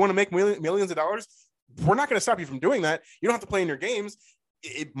sense. Like, if you want to make millions of dollars, we're not going to stop you from doing that. You don't have to play in your games.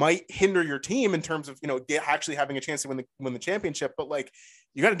 It might hinder your team in terms of, you know, actually having a chance to win the championship, but like,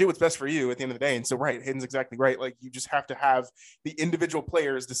 you got to do what's best for you at the end of the day. And so, right, Hayden's exactly right. Like, you just have to have the individual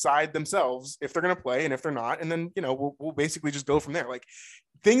players decide themselves if they're going to play and if they're not. And then, you know, we'll basically just go from there. Like,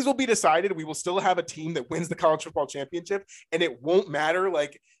 things will be decided. We will still have a team that wins the college football championship, and it won't matter,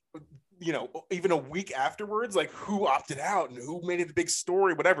 like, you know, even a week afterwards, like who opted out and who made it a big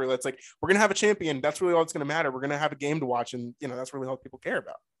story, whatever. That's like, we're going to have a champion. That's really all that's going to matter. We're going to have a game to watch. And, you know, that's really all people care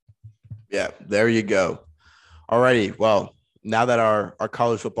about. Yeah, there you go. All righty. Well, now that our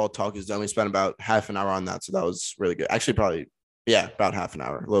college football talk is done, we spent about half an hour on that. So that was really good. Actually, probably, yeah, about half an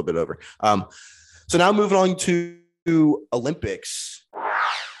hour, a little bit over. So now moving on to Olympics.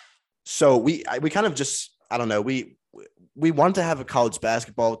 So we kind of just, I don't know, we wanted to have a college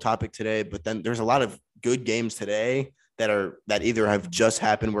basketball topic today, but then there's a lot of good games today that either have just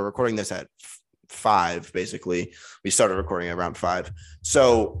happened. We're recording this at 5, basically. We started recording at around 5.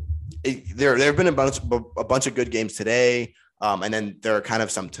 So there have been a bunch of good games today. And then there are kind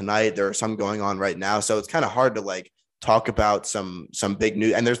of some tonight. There are some going on right now. So it's kind of hard to like talk about some big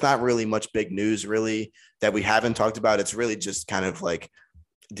news. And there's not really much big news really that we haven't talked about. It's really just kind of like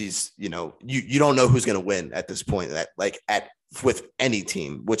these, you know, you don't know who's going to win at this point, that like with any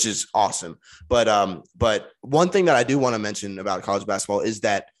team, which is awesome. But one thing that I do want to mention about college basketball is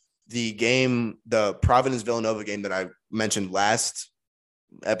that the Providence Villanova game that I mentioned last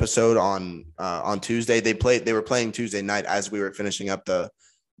episode on Tuesday, they were playing Tuesday night as we were finishing up the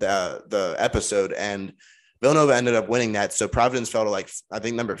episode, and Villanova ended up winning that. So Providence fell to like, I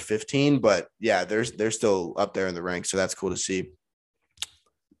think, number 15, but yeah, they're still up there in the ranks. So that's cool to see.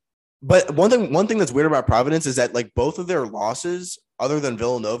 But one thing that's weird about Providence is that like both of their losses, other than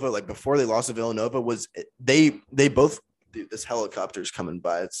Villanova, like before they lost to Villanova, was they both, dude, this helicopter's coming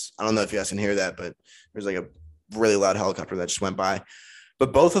by. I don't know if you guys can hear that, but there's like a really loud helicopter that just went by.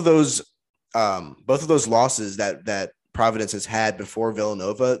 But both of those losses that Providence has had before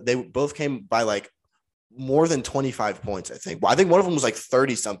Villanova, they both came by like more than 25 points, I think. Well, I think one of them was like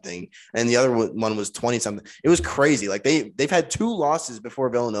 30 something and the other one was 20 something. It was crazy. Like they've had 2 losses before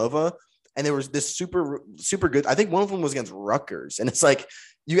Villanova, and there was this super good. I think one of them was against Rutgers, and it's like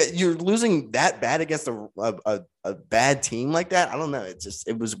you're losing that bad against a bad team like that. I don't know.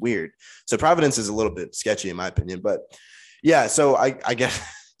 It was weird. So Providence is a little bit sketchy in my opinion, but yeah. So I guess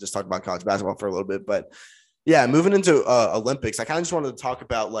just talk about college basketball for a little bit, but yeah, moving into Olympics, I kind of just wanted to talk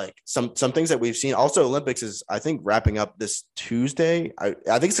about like some things that we've seen. Also, Olympics is, I think, wrapping up this Tuesday. I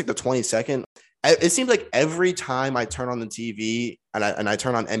think it's like the 22nd. It seems like every time I turn on the TV and I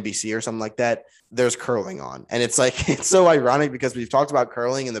turn on NBC or something like that, there's curling on. And it's like, it's so ironic because we've talked about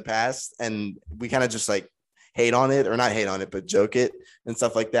curling in the past and we kind of just like hate on it, or not hate on it, but joke it and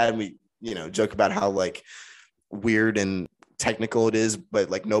stuff like that. And we, you know, joke about how like weird and technical it is,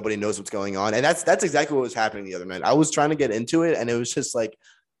 but like nobody knows what's going on. And that's exactly what was happening the other night. I was trying to get into it and it was just like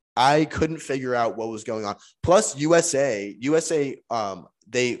I couldn't figure out what was going on. Plus USA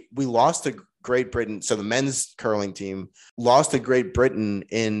we lost to Great Britain. So the men's curling team lost to Great Britain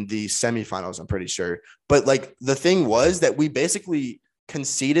in the semifinals, I'm pretty sure. But like the thing was that we basically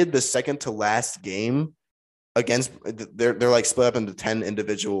conceded the second to last game against, they're like split up into 10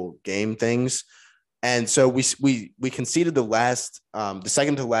 individual game things. And so we conceded the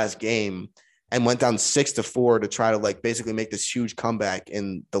second to last game and went down 6-4 to try to like basically make this huge comeback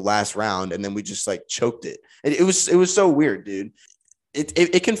in the last round. And then we just like choked it. It was so weird, dude.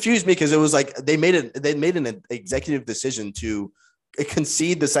 It confused me because it was like they made an executive decision to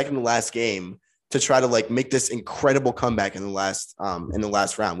concede the second to last game to try to like make this incredible comeback in the last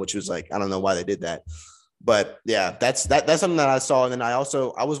round, which was like, I don't know why they did that. But yeah, that's something that I saw. And then I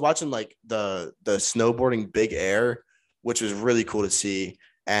was watching like the snowboarding big air, which was really cool to see.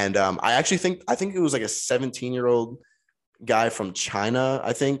 And I think it was like a 17-year-old guy from China,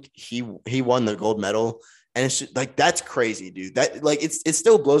 I think he won the gold medal. And it's just, like, that's crazy, dude. That, like, it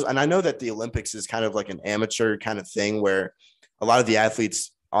still blows. And I know that the Olympics is kind of like an amateur kind of thing where a lot of the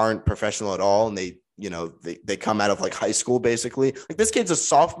athletes aren't professional at all. And they come out of like high school, basically. Like, this kid's a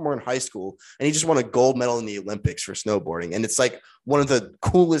sophomore in high school and he just won a gold medal in the Olympics for snowboarding. And it's like one of the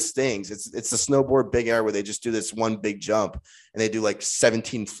coolest things. It's the snowboard big air where they just do this one big jump and they do like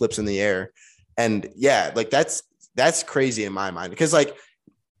 17 flips in the air. And yeah, like that's crazy in my mind, because like,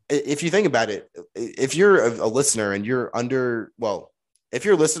 if you think about it, if you're a listener and you're if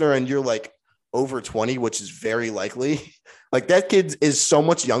you're a listener and you're like over 20, which is very likely, like that kid is so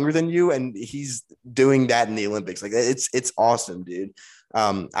much younger than you and he's doing that in the Olympics. Like, it's awesome, dude.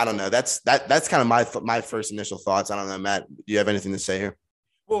 I don't know. That's kind of my first initial thoughts. I don't know, Matt, do you have anything to say here?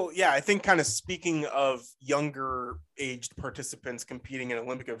 Well, yeah, I think kind of speaking of younger aged participants competing in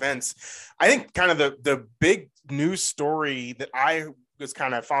Olympic events, I think kind of the big news story that I was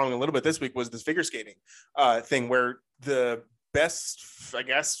kind of following a little bit this week was this figure skating thing, where the best, I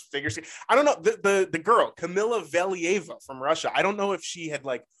guess, figure skating, I don't know, the girl, Kamila Valieva from Russia, I don't know if she had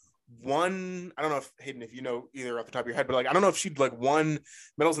like won, I don't know if Hayden, if you know either off the top of your head, but like I don't know if she'd like won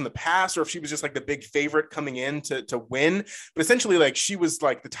medals in the past or if she was just like the big favorite coming in to win, but essentially like she was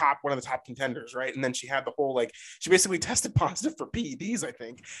like one of the top contenders, right? And then she had the whole, like, she basically tested positive for PEDs, I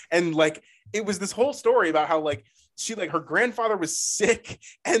think, and like it was this whole story about how like she, like, her grandfather was sick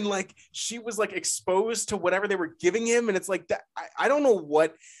and like she was like exposed to whatever they were giving him, and it's like that I don't know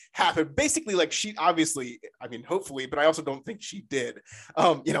what happened. Basically, like, she obviously, I mean, hopefully, but I also don't think she did,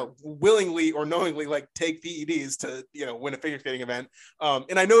 willingly or knowingly like take PEDs to, win a figure skating event.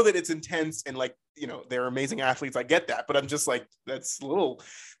 And I know that it's intense and like, they're amazing athletes. I get that, but I'm just like, that's a little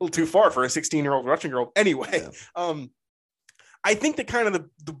too far for a 16-year-old Russian girl. Anyway, yeah. I think that kind of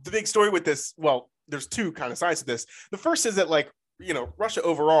the big story with this, well, there's two kind of sides to this. The first is that, like, Russia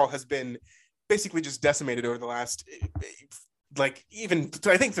overall has been basically just decimated over the last, like, even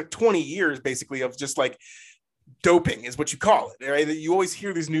I think for 20 years, basically, of just like doping is what you call it, right? You always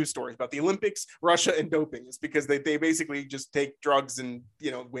hear these news stories about the Olympics, Russia, and doping. It's because they basically just take drugs and,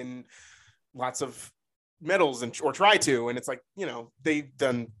 win lots of medals or try to. And it's like, they've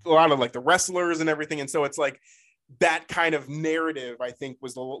done a lot of like the wrestlers and everything. And so it's like, that kind of narrative, I think,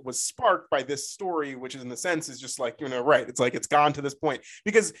 was sparked by this story, which is, in the sense, is just like, right. It's like, it's gone to this point,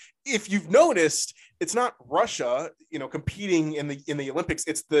 because if you've noticed, it's not Russia, competing in the Olympics.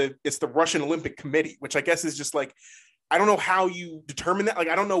 It's the Russian Olympic Committee, which I guess is just like, I don't know how you determine that. Like,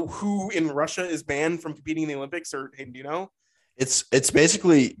 I don't know who in Russia is banned from competing in the Olympics, or Hayden, do you know? It's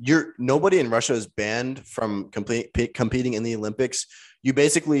basically nobody in Russia is banned from competing in the Olympics. You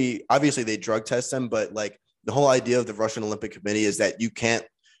basically, obviously they drug test them, but like, the whole idea of the Russian Olympic Committee is that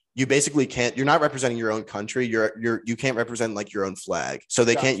you're not representing your own country. You can't represent like your own flag. So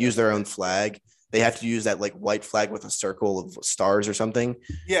they can't use their own flag. They have to use that like white flag with a circle of stars or something.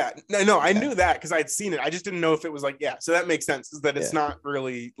 Yeah, no, I knew that because I'd seen it. I just didn't know if it was like, yeah. So that makes sense, is that it's not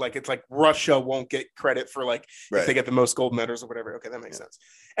really like, it's like Russia won't get credit for like, if they get the most gold medals or whatever. Okay, that makes sense.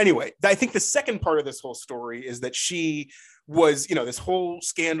 Anyway, I think the second part of this whole story is that she was, this whole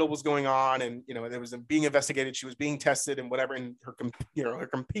scandal was going on, and there was being investigated. She was being tested and whatever, and her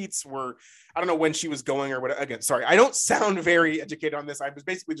competes were, I don't know when she was going or whatever. Again, sorry, I don't sound very educated on this. I was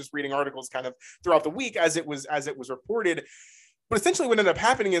basically just reading articles kind of throughout the week as it was reported. But essentially what ended up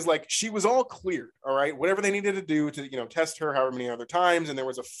happening is, like, she was all cleared, all right, whatever they needed to do to, test her however many other times. And there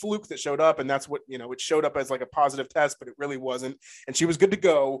was a fluke that showed up, and that's what, it showed up as like a positive test, but it really wasn't. And she was good to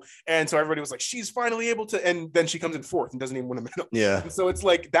go. And so everybody was like, she's finally able to, and then she comes in fourth and doesn't even win a medal. Yeah. And so it's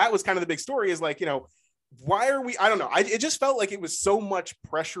like, that was kind of the big story, is like, why are we, I don't know. It just felt like it was so much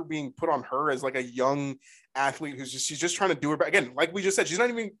pressure being put on her as like a young athlete she's just trying to do her, again, like we just said, she's not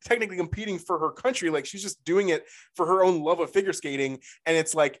even technically competing for her country. Like, she's just doing it for her own love of figure skating. And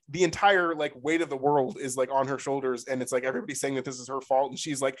it's like the entire like weight of the world is like on her shoulders. And it's like, everybody's saying that this is her fault. And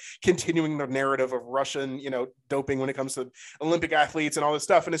she's like continuing the narrative of Russian, doping when it comes to Olympic athletes and all this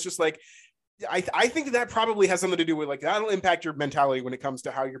stuff. And it's just like, I think that probably has something to do with, like, that'll impact your mentality when it comes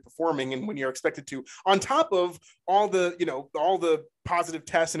to how you're performing and when you're expected to, on top of all the, all the positive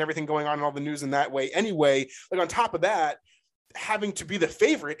tests and everything going on and all the news in that way anyway. Like, on top of that, having to be the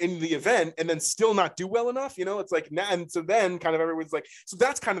favorite in the event and then still not do well enough, it's like, and so then kind of everyone's like, so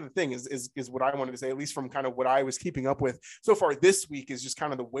that's kind of the thing is what I wanted to say, at least from kind of what I was keeping up with so far this week, is just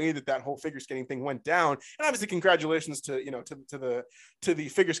kind of the way that whole figure skating thing went down. And obviously congratulations to, to the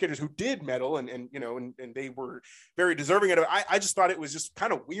figure skaters who did medal and they were very deserving of it. I just thought it was just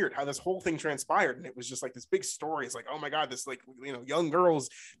kind of weird how this whole thing transpired. And it was just like this big story. It's like, oh my God, this, like, young girls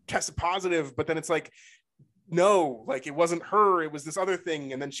tested positive, but then it's like, no, like it wasn't her, it was this other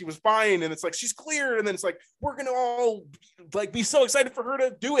thing, and then she was fine, and it's like she's cleared, and then it's like we're gonna all like be so excited for her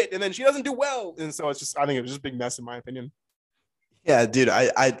to do it, and then she doesn't do well, and so it's just, I think it was just a big mess in my opinion. Yeah, dude,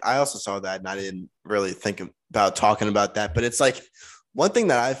 I also saw that and I didn't really think about talking about that, but it's like one thing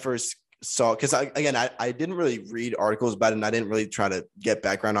that I first saw, because I didn't really read articles about it and I didn't really try to get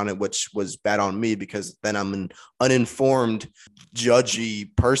background on it, which was bad on me because then I'm an uninformed,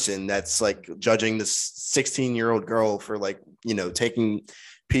 judgy person that's like judging this 16-year-old girl for like, taking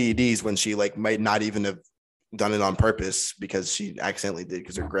PEDs when she like might not even have done it on purpose because she accidentally did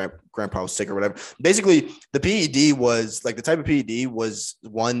because her grandpa was sick or whatever. Basically, the PED was like the type of PED was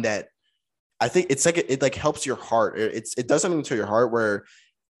one that I think it's like it like helps your heart. It does something to your heart where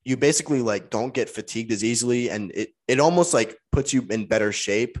you basically like don't get fatigued as easily, and it almost like puts you in better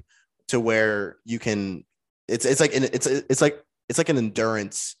shape to where you can. It's like an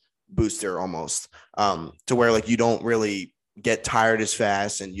endurance booster almost, to where like you don't really get tired as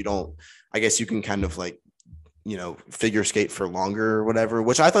fast, and you don't. I guess you can kind of like figure skate for longer or whatever,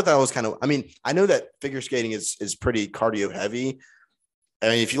 which I thought that was kind of, I mean, I know that figure skating is pretty cardio heavy. I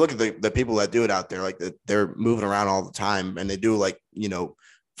mean, if you look at the people that do it out there, like they're moving around all the time and they do like,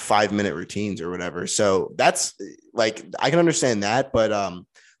 5-minute routines or whatever. So that's like, I can understand that. But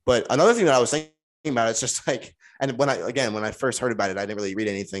another thing that I was thinking about, it's just like, and when I first heard about it, I didn't really read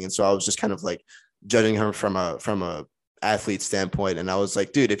anything. And so I was just kind of like judging her from a athlete standpoint. And I was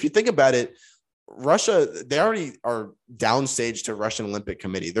like, dude, if you think about it, Russia, they already are downstage to Russian Olympic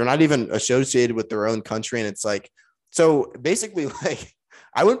Committee. They're not even associated with their own country. And it's like, so basically like,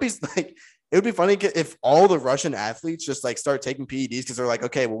 I wouldn't be like, it would be funny if all the Russian athletes just like start taking PEDs because they're like,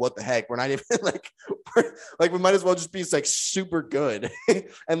 okay, well, what the heck? We're not even we might as well just be like super good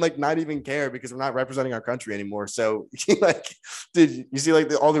and like not even care because we're not representing our country anymore. So like, dude, you see like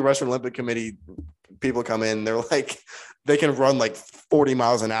all the Russian Olympic Committee people come in, they're like, they can run like 40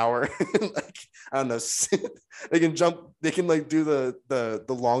 miles an hour. Like, I don't know. They can jump. They can like do the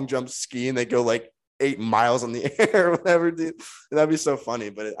long jump ski, and they go like 8 miles in the air or whatever, dude. That'd be so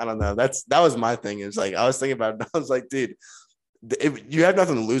funny. But I don't know. That was my thing. It's like I was thinking about it. I was like, dude, you have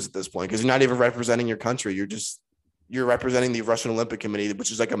nothing to lose at this point because you're not even representing your country. You're representing the Russian Olympic Committee,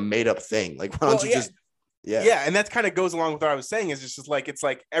 which is like a made up thing. Like, why don't you just Yeah, and that kind of goes along with what I was saying. Is just like it's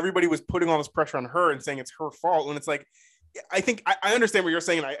like everybody was putting all this pressure on her and saying it's her fault, when it's like, I think I understand what you're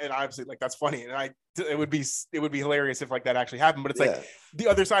saying, and obviously like that's funny, and it would be hilarious if like that actually happened. But it's like the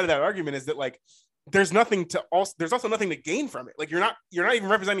other side of that argument is that like there's also nothing to gain from it. Like you're not even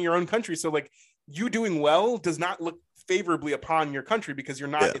representing your own country, so like you doing well does not look favorably upon your country because you're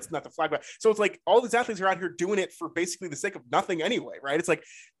not. It's not the flag. So it's like all these athletes are out here doing it for basically the sake of nothing anyway, right? It's like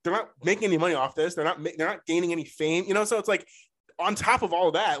they're not making any money off this. They're not gaining any fame, So it's like on top of all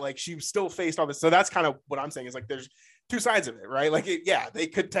of that, like she still faced all this. So that's kind of what I'm saying is like there's two sides of it, right? Like they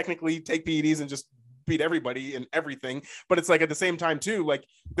could technically take PEDs and just beat everybody and everything, but it's like at the same time too, like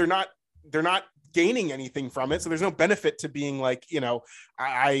they're not gaining anything from it, so there's no benefit to being like,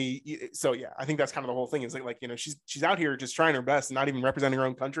 I think that's kind of the whole thing is like she's out here just trying her best and not even representing her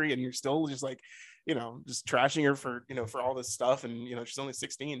own country, and you're still just like just trashing her for for all this stuff, and she's only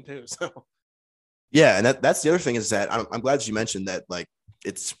 16 too. So yeah, and that's the other thing is that I'm glad you mentioned that, like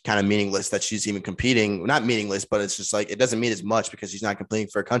it's kind of meaningless that she's even competing. Not meaningless, but it's just like it doesn't mean as much because she's not competing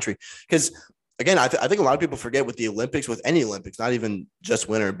for a country. Because again, I think a lot of people forget with the Olympics, with any Olympics, not even just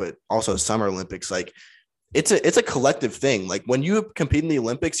winter, but also Summer Olympics, like it's a collective thing. Like when you compete in the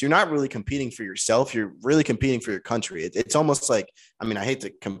Olympics, you're not really competing for yourself. You're really competing for your country. It's almost like, I mean, I hate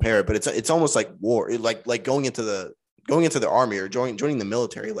to compare it, but it's almost like war, like going into the army or joining the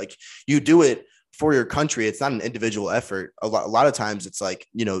military. Like you do it for your country. It's not an individual effort. A lot of times it's like,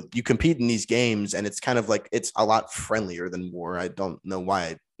 you compete in these games and it's kind of like, it's a lot friendlier than war. I don't know why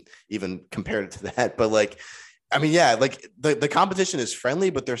I even compared it to that, but like, I mean, yeah, like the competition is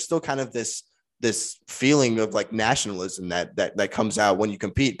friendly, but there's still kind of this feeling of like nationalism that comes out when you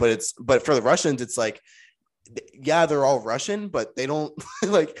compete. But for the Russians, it's like, yeah, they're all Russian, but they don't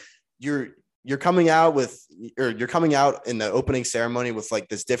like you're coming out in the opening ceremony with like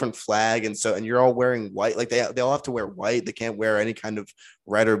this different flag. And you're all wearing white, like they all have to wear white. They can't wear any kind of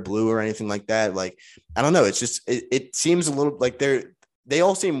red or blue or anything like that. Like, I don't know. It's just, it seems a little like they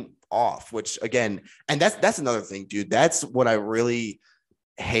all seem off, which again, and that's another thing, dude. That's what I really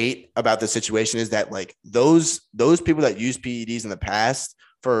hate about the situation is that like those people that use PEDs in the past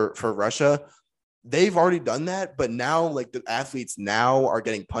for Russia, they've already done that, but now like the athletes now are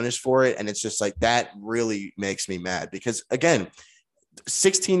getting punished for it. And it's just like, that really makes me mad because again,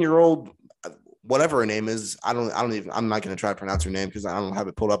 16-year-old, whatever her name is, I'm not going to try to pronounce her name because I don't have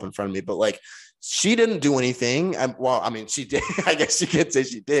it pulled up in front of me, but like she didn't do anything. Well, I mean, she did. I guess you could say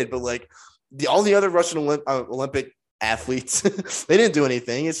she did, but like all the other Russian Olympic athletes, they didn't do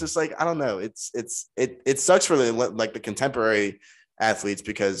anything. It's just like, I don't know. It sucks for the contemporary athletes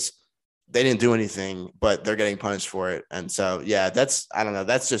because they didn't do anything, but they're getting punished for it. And so, yeah, I don't know.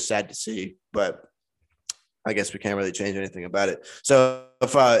 That's just sad to see, but I guess we can't really change anything about it. So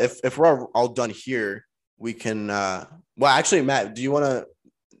if we're all done here, we can, well, actually, Matt, do you want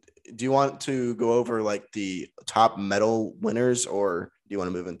to go over like the top medal winners, or do you want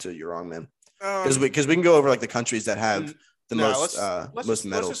to move into your wrong man? Because we can go over like the countries that have the most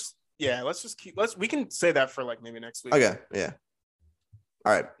medals. We can say that for like maybe next week. Okay. Yeah.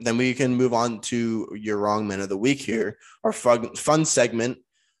 All right. Then we can move on to your wrong man of the week here, our fun segment.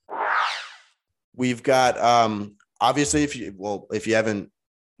 We've got, obviously if you haven't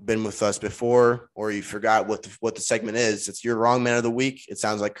been with us before, or you forgot what the segment is, it's your wrong man of the week. It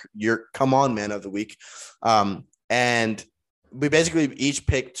sounds like your come on man of the week. And we basically each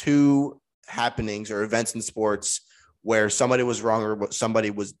pick 2 happenings or events in sports where somebody was wrong or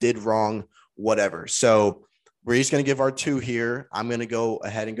somebody did wrong, whatever. So we're each going to give our 2 here. I'm going to go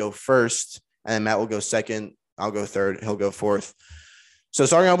ahead and go first, and then Matt will go second. I'll go third. He'll go fourth. So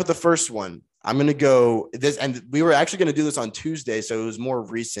starting out with the first one, I'm going to go this, and we were actually going to do this on Tuesday, so it was more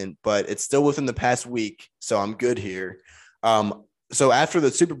recent, but it's still within the past week, so I'm good here. So after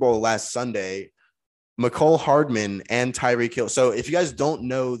the Super Bowl last Sunday, Mecole Hardman and Tyreek Hill. So if you guys don't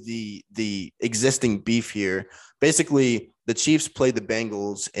know the existing beef here, basically the Chiefs played the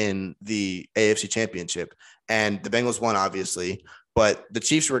Bengals in the AFC Championship, and the Bengals won, obviously, but the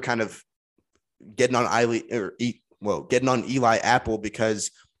Chiefs were kind of getting on Eli Apple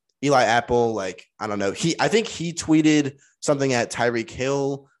because Eli Apple, like, I don't know. I think he tweeted something at Tyreek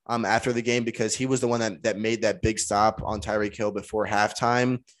Hill after the game because he was the one that made that big stop on Tyreek Hill before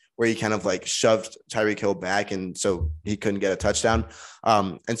halftime, where he kind of like shoved Tyreek Hill back, and so he couldn't get a touchdown.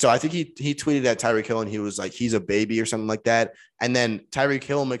 And so I think he tweeted at Tyreek Hill, and he was like, he's a baby or something like that. And then Tyreek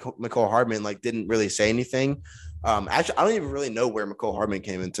Hill and Mecole Hardman like didn't really say anything. Actually, I don't even really know where Mecole Hardman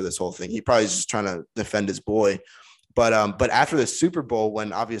came into this whole thing. He probably is just trying to defend his boy. But after the Super Bowl,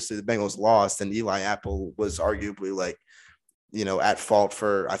 when obviously the Bengals lost and Eli Apple was arguably like, at fault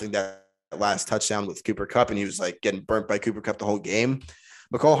for, I think, that last touchdown with Cooper Kupp, and he was like getting burnt by Cooper Kupp the whole game.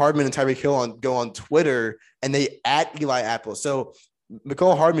 Mecole Hardman and Tyreek Hill go on Twitter and they at Eli Apple. So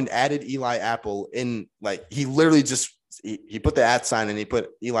Mecole Hardman added Eli Apple in, like, he literally just he put the @ sign and he put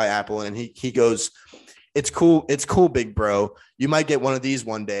Eli Apple, and he goes, it's cool, big bro. You might get one of these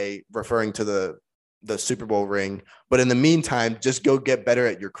one day, referring to the Super Bowl ring. But in the meantime, just go get better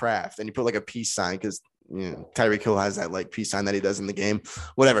at your craft. And you put like a peace sign because Tyreek Hill has that like peace sign that he does in the game,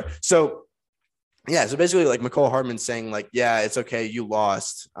 whatever. So yeah, so basically like Mecole Hardman saying like, yeah, it's okay, you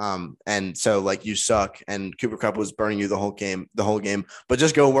lost. And so like you suck, and Cooper Kupp was burning you the whole game, but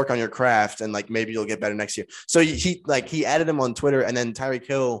just go work on your craft and like maybe you'll get better next year. So he added him on Twitter, and then Tyreek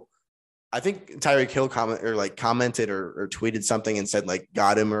Hill commented or tweeted something and said like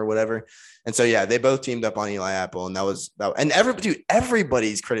got him or whatever. And so yeah, they both teamed up on Eli Apple, and and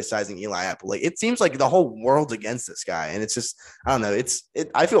everybody's criticizing Eli Apple. Like, it seems like the whole world's against this guy, and it's just, I don't know.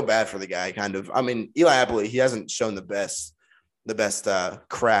 I feel bad for the guy, kind of. I mean, Eli Apple, he hasn't shown the best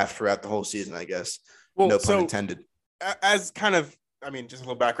craft throughout the whole season, I guess. Well, no pun intended. As kind of, I mean, just a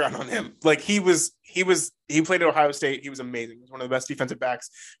little background on him. Like, he played at Ohio State. He was amazing. He was one of the best defensive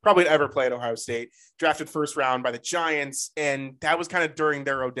backs probably to ever play at Ohio State. Drafted first round by the Giants. And that was kind of during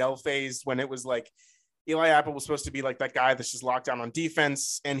their Odell phase, when it was like Eli Apple was supposed to be like that guy that's just locked down on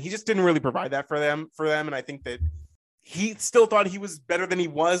defense. And he just didn't really provide that for them. And I think that he still thought he was better than he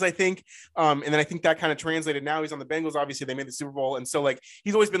was, I think. And then I think that kind of translated. Now he's on the Bengals. Obviously, they made the Super Bowl. And so, like,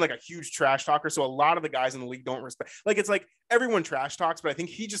 he's always been like a huge trash talker. So a lot of the guys in the league don't respect. Like, it's like everyone trash talks, but I think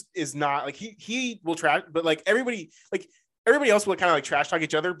he just is not, like, he will trash, but like everybody else will kind of like trash talk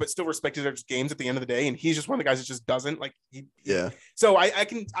each other, but still respect their games at the end of the day. And he's just one of the guys that just doesn't like. So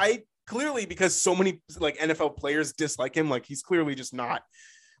I clearly, because so many like NFL players dislike him, like he's clearly just not.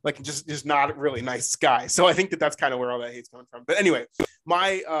 Like, just not a really nice guy. So I think that's kind of where all that hate's coming from. But anyway,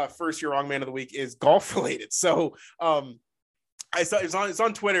 my first You're Wrong Man of the week is golf related. So I saw it's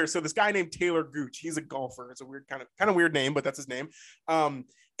on Twitter. So this guy named Taylor Gooch, he's a golfer. It's a weird kind of weird name, but that's his name.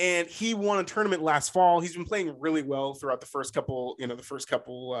 And he won a tournament last fall. He's been playing really well throughout the first couple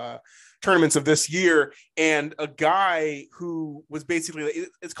tournaments of this year. And a guy who was basically,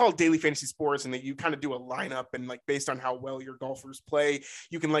 it's called Daily Fantasy Sports, and that you kind of do a lineup, and like based on how well your golfers play,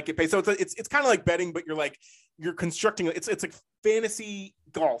 you can like get paid. So it's kind of like betting, but you're constructing. It's like fantasy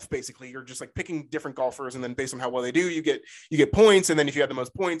golf. Basically, you're just like picking different golfers, and then based on how well they do, you get points, and then if you have the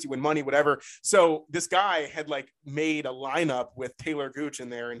most points, you win money, whatever. So this guy had like made a lineup with Taylor Gooch in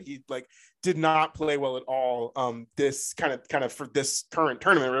there, and he like did not play well at all. This kind of for this current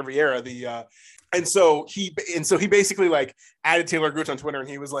tournament or every era, and so he basically like added Taylor Gooch on Twitter, and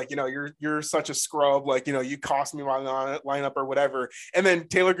he was like, you're such a scrub, like, you cost me my lineup or whatever. And then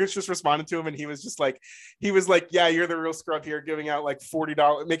Taylor Gooch just responded to him, and he was like, yeah, you're the real scrub here, giving out like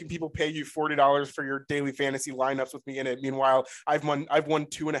 $40, making people pay you $40 for your daily fantasy lineups with me in it. Meanwhile, I've won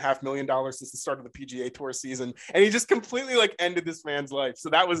 $2.5 million since the start of the PGA Tour season, and he just completely like ended this man's life. So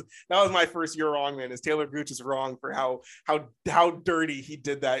that was my first "you're wrong, man." Is Taylor Gooch is wrong for how dirty he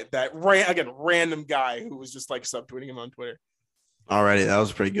did that random guy who was just like subtweeting him on Twitter. Alrighty, that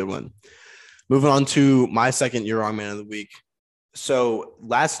was a pretty good one. Moving on to my second "you're wrong, man" of the week. So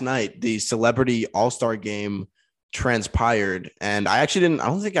last night, the Celebrity All-Star Game transpired, and I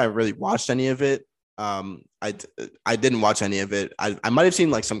don't think I really watched any of it. I didn't watch any of it. I might have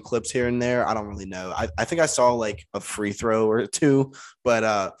seen like some clips here and there. I don't really know. I think I saw like a free throw or two,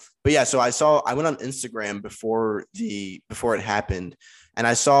 but yeah. So I went on Instagram before it happened, and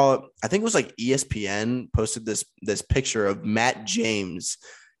I think it was like ESPN posted this picture of Matt James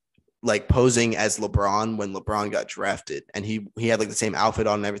like posing as LeBron when LeBron got drafted, and he had like the same outfit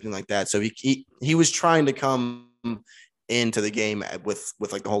on and everything like that. So he was trying to come into the game with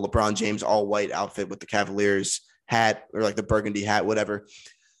like the whole LeBron James all white outfit with the Cavaliers hat or like the burgundy hat, whatever.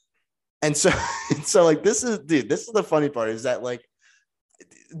 And so like this is the funny part is that like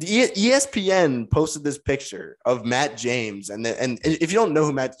the ESPN posted this picture of Matt James, and if you don't know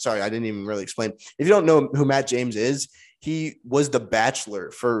I didn't even really explain. If you don't know who Matt James is, he was the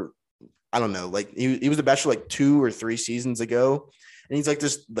Bachelor for, I don't know, like he was the Bachelor like 2 or 3 seasons ago, and he's like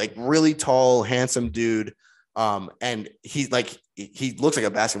this like really tall, handsome dude. And he looks like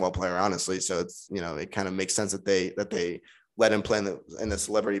a basketball player, honestly. So it's, it kind of makes sense that they let him play in the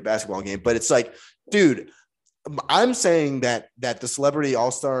celebrity basketball game. But it's like, dude, I'm saying that the Celebrity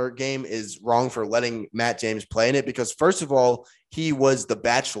All-Star Game is wrong for letting Matt James play in it, because first of all, he was the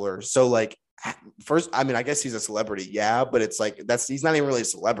Bachelor. So like, first, I mean, I guess he's a celebrity, yeah, but it's like he's not even really a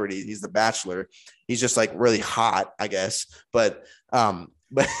celebrity. He's the Bachelor. He's just like really hot, I guess. But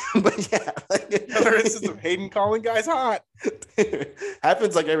yeah, like, another instance of Hayden calling guys hot.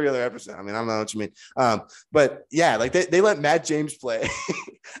 Happens like every other episode. I mean, I don't know what you mean. But yeah, like they let Matt James play.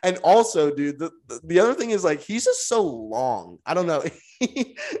 And also, dude, the other thing is like he's just so long. I don't know.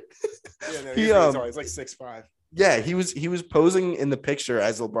 He's like 6'5". Yeah, he was posing in the picture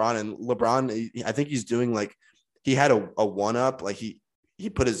as LeBron, and LeBron, I think he's doing like he had a one up, like he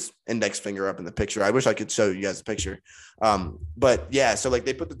put his index finger up in the picture. I wish I could show you guys the picture. But yeah, so like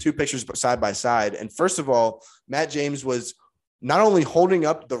they put the two pictures side by side. And first of all, Matt James was not only holding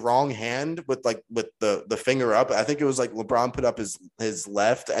up the wrong hand with the finger up, I think it was like LeBron put up his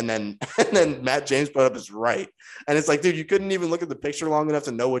left, and then Matt James put up his right. And it's like, dude, you couldn't even look at the picture long enough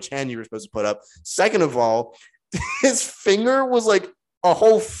to know which hand you were supposed to put up. Second of all, his finger was like a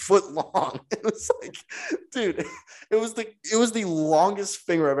whole foot long. It was like, dude, it was the longest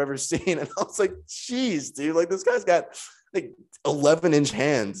finger I've ever seen. And I was like, geez, dude, like this guy's got like 11-inch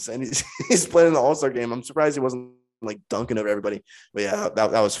hands, and he's playing in the All-Star Game. I'm surprised he wasn't like dunking over everybody. But yeah,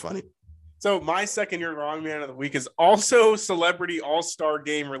 that was funny. So my second "you're wrong, man" of the week is also Celebrity All-Star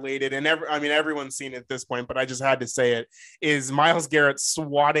Game related, and everyone's seen it at this point, but I just had to say it, is Myles Garrett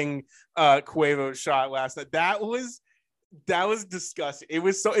swatting Quavo's shot last night. That was disgusting. It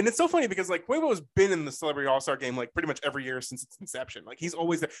was so, and it's so funny because like Quavo's been in the Celebrity All-Star Game like pretty much every year since its inception. Like he's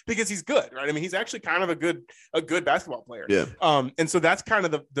always there because he's good, right? I mean, he's actually kind of a good basketball player. Yeah. And so that's kind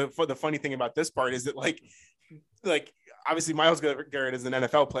of the funny thing about this part is that like obviously Myles Garrett is an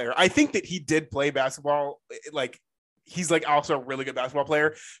NFL player. I think that he did play basketball. Like he's like also a really good basketball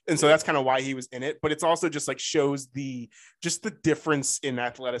player. And so that's kind of why he was in it. But it's also just like shows the difference in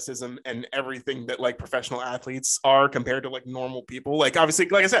athleticism and everything that like professional athletes are compared to like normal people. Like obviously,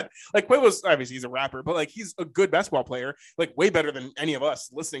 like I said, like Quavo's obviously he's a rapper, but like he's a good basketball player, like way better than any of us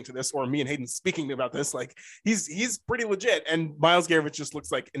listening to this or me and Hayden speaking about this. Like he's pretty legit. And Myles Garrett just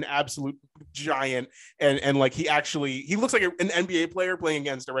looks like an absolute giant. And like he looks like an NBA player playing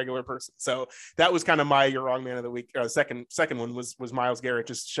against a regular person. So that was kind of my "you're wrong, man" of the week. Second one was Myles Garrett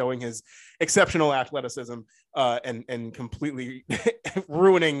just showing his exceptional athleticism and completely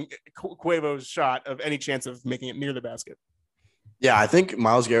ruining Quavo's shot of any chance of making it near the basket. Yeah, I think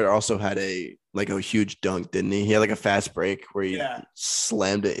Myles Garrett also had a huge dunk, didn't he? He had like a fast break where he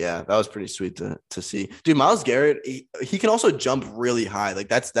slammed it. Yeah, that was pretty sweet to see. Dude, Myles Garrett, he can also jump really high. Like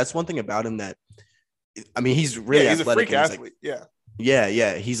that's one thing about him that I mean, he's really he's athletic. A freak athlete. Like,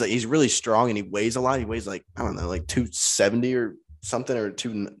 yeah. He's really strong and he weighs a lot. He weighs like, I don't know, like 270 or something, or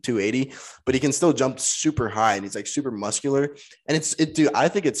 280, but he can still jump super high and he's like super muscular. And dude, I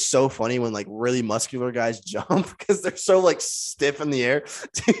think it's so funny when like really muscular guys jump because they're so like stiff in the air.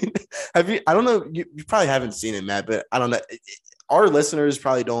 Dude, I don't know, you probably haven't seen it, Matt, but I don't know. Our listeners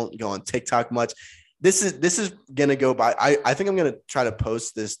probably don't go on TikTok much. This is gonna go by. I think I'm gonna try to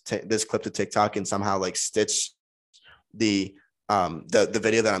post this clip to TikTok and somehow like stitch the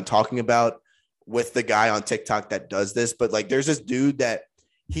video that I'm talking about with the guy on TikTok that does this. But like, there's this dude that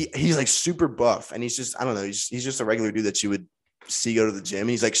he's like super buff, and he's just, I don't know, he's just a regular dude that you would see go to the gym. And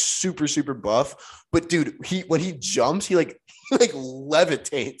he's like super, super buff. But dude, when he jumps, he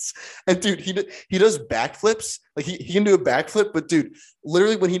levitates. And dude, he does backflips. Like he can do a backflip, but dude,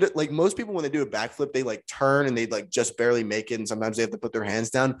 literally when like most people, when they do a backflip, they like turn and they like just barely make it. And sometimes they have to put their hands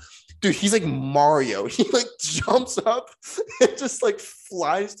down. Dude, he's like Mario. He like jumps up and just like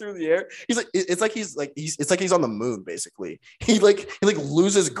flies through the air. It's like he's on the moon, basically. He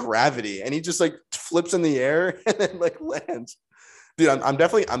loses gravity and he just like flips in the air and then like lands. Dude, I'm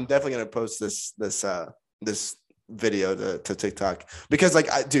definitely gonna post this video to TikTok because like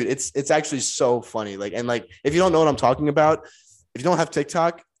dude, it's actually so funny. Like, and like, if you don't know what I'm talking about, if you don't have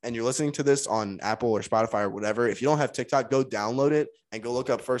TikTok and you're listening to this on Apple or Spotify or whatever, if you don't have TikTok, go download it and go look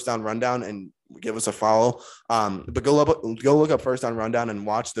up First Down Rundown and give us a follow. But go look up First Down Rundown and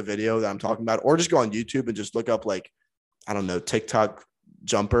watch the video that I'm talking about, or just go on YouTube and just look up like, I don't know, TikTok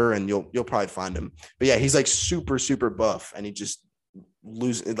jumper, and you'll probably find him. But yeah, he's like super, super buff, and he just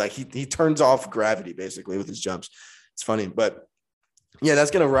he turns off gravity basically with his jumps. It's funny. But yeah, that's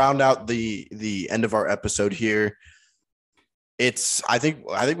gonna round out the end of our episode here. I think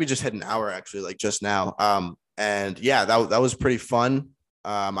we just hit an hour actually, like just now. And yeah, that was pretty fun.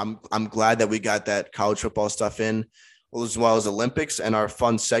 I'm glad that we got that college football stuff in, as well as Olympics and our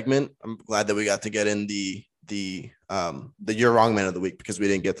fun segment. I'm glad that we got to get in the You're Wrong Man of the Week, because we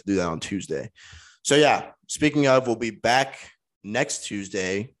didn't get to do that on Tuesday. So yeah, speaking of, we'll be back next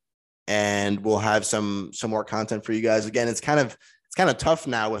Tuesday and we'll have some more content for you guys. Again, it's kind of tough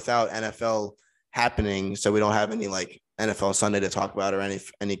now without NFL happening, so we don't have any like NFL Sunday to talk about, or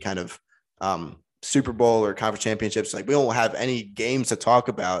any kind of Super Bowl or conference championships. Like, we don't have any games to talk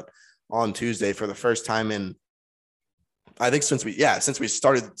about on Tuesday for the first time in, I think, since we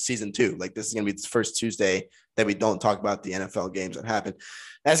started season 2. Like, this is gonna be the first Tuesday that we don't talk about the NFL games that happen.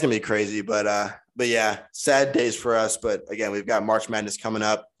 That's gonna be crazy, but yeah, sad days for us. But again, we've got March Madness coming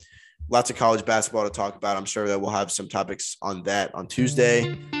up, lots of college basketball to talk about. I'm sure that we'll have some topics on that on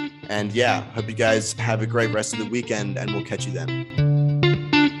Tuesday. And yeah, hope you guys have a great rest of the weekend, and we'll catch you then.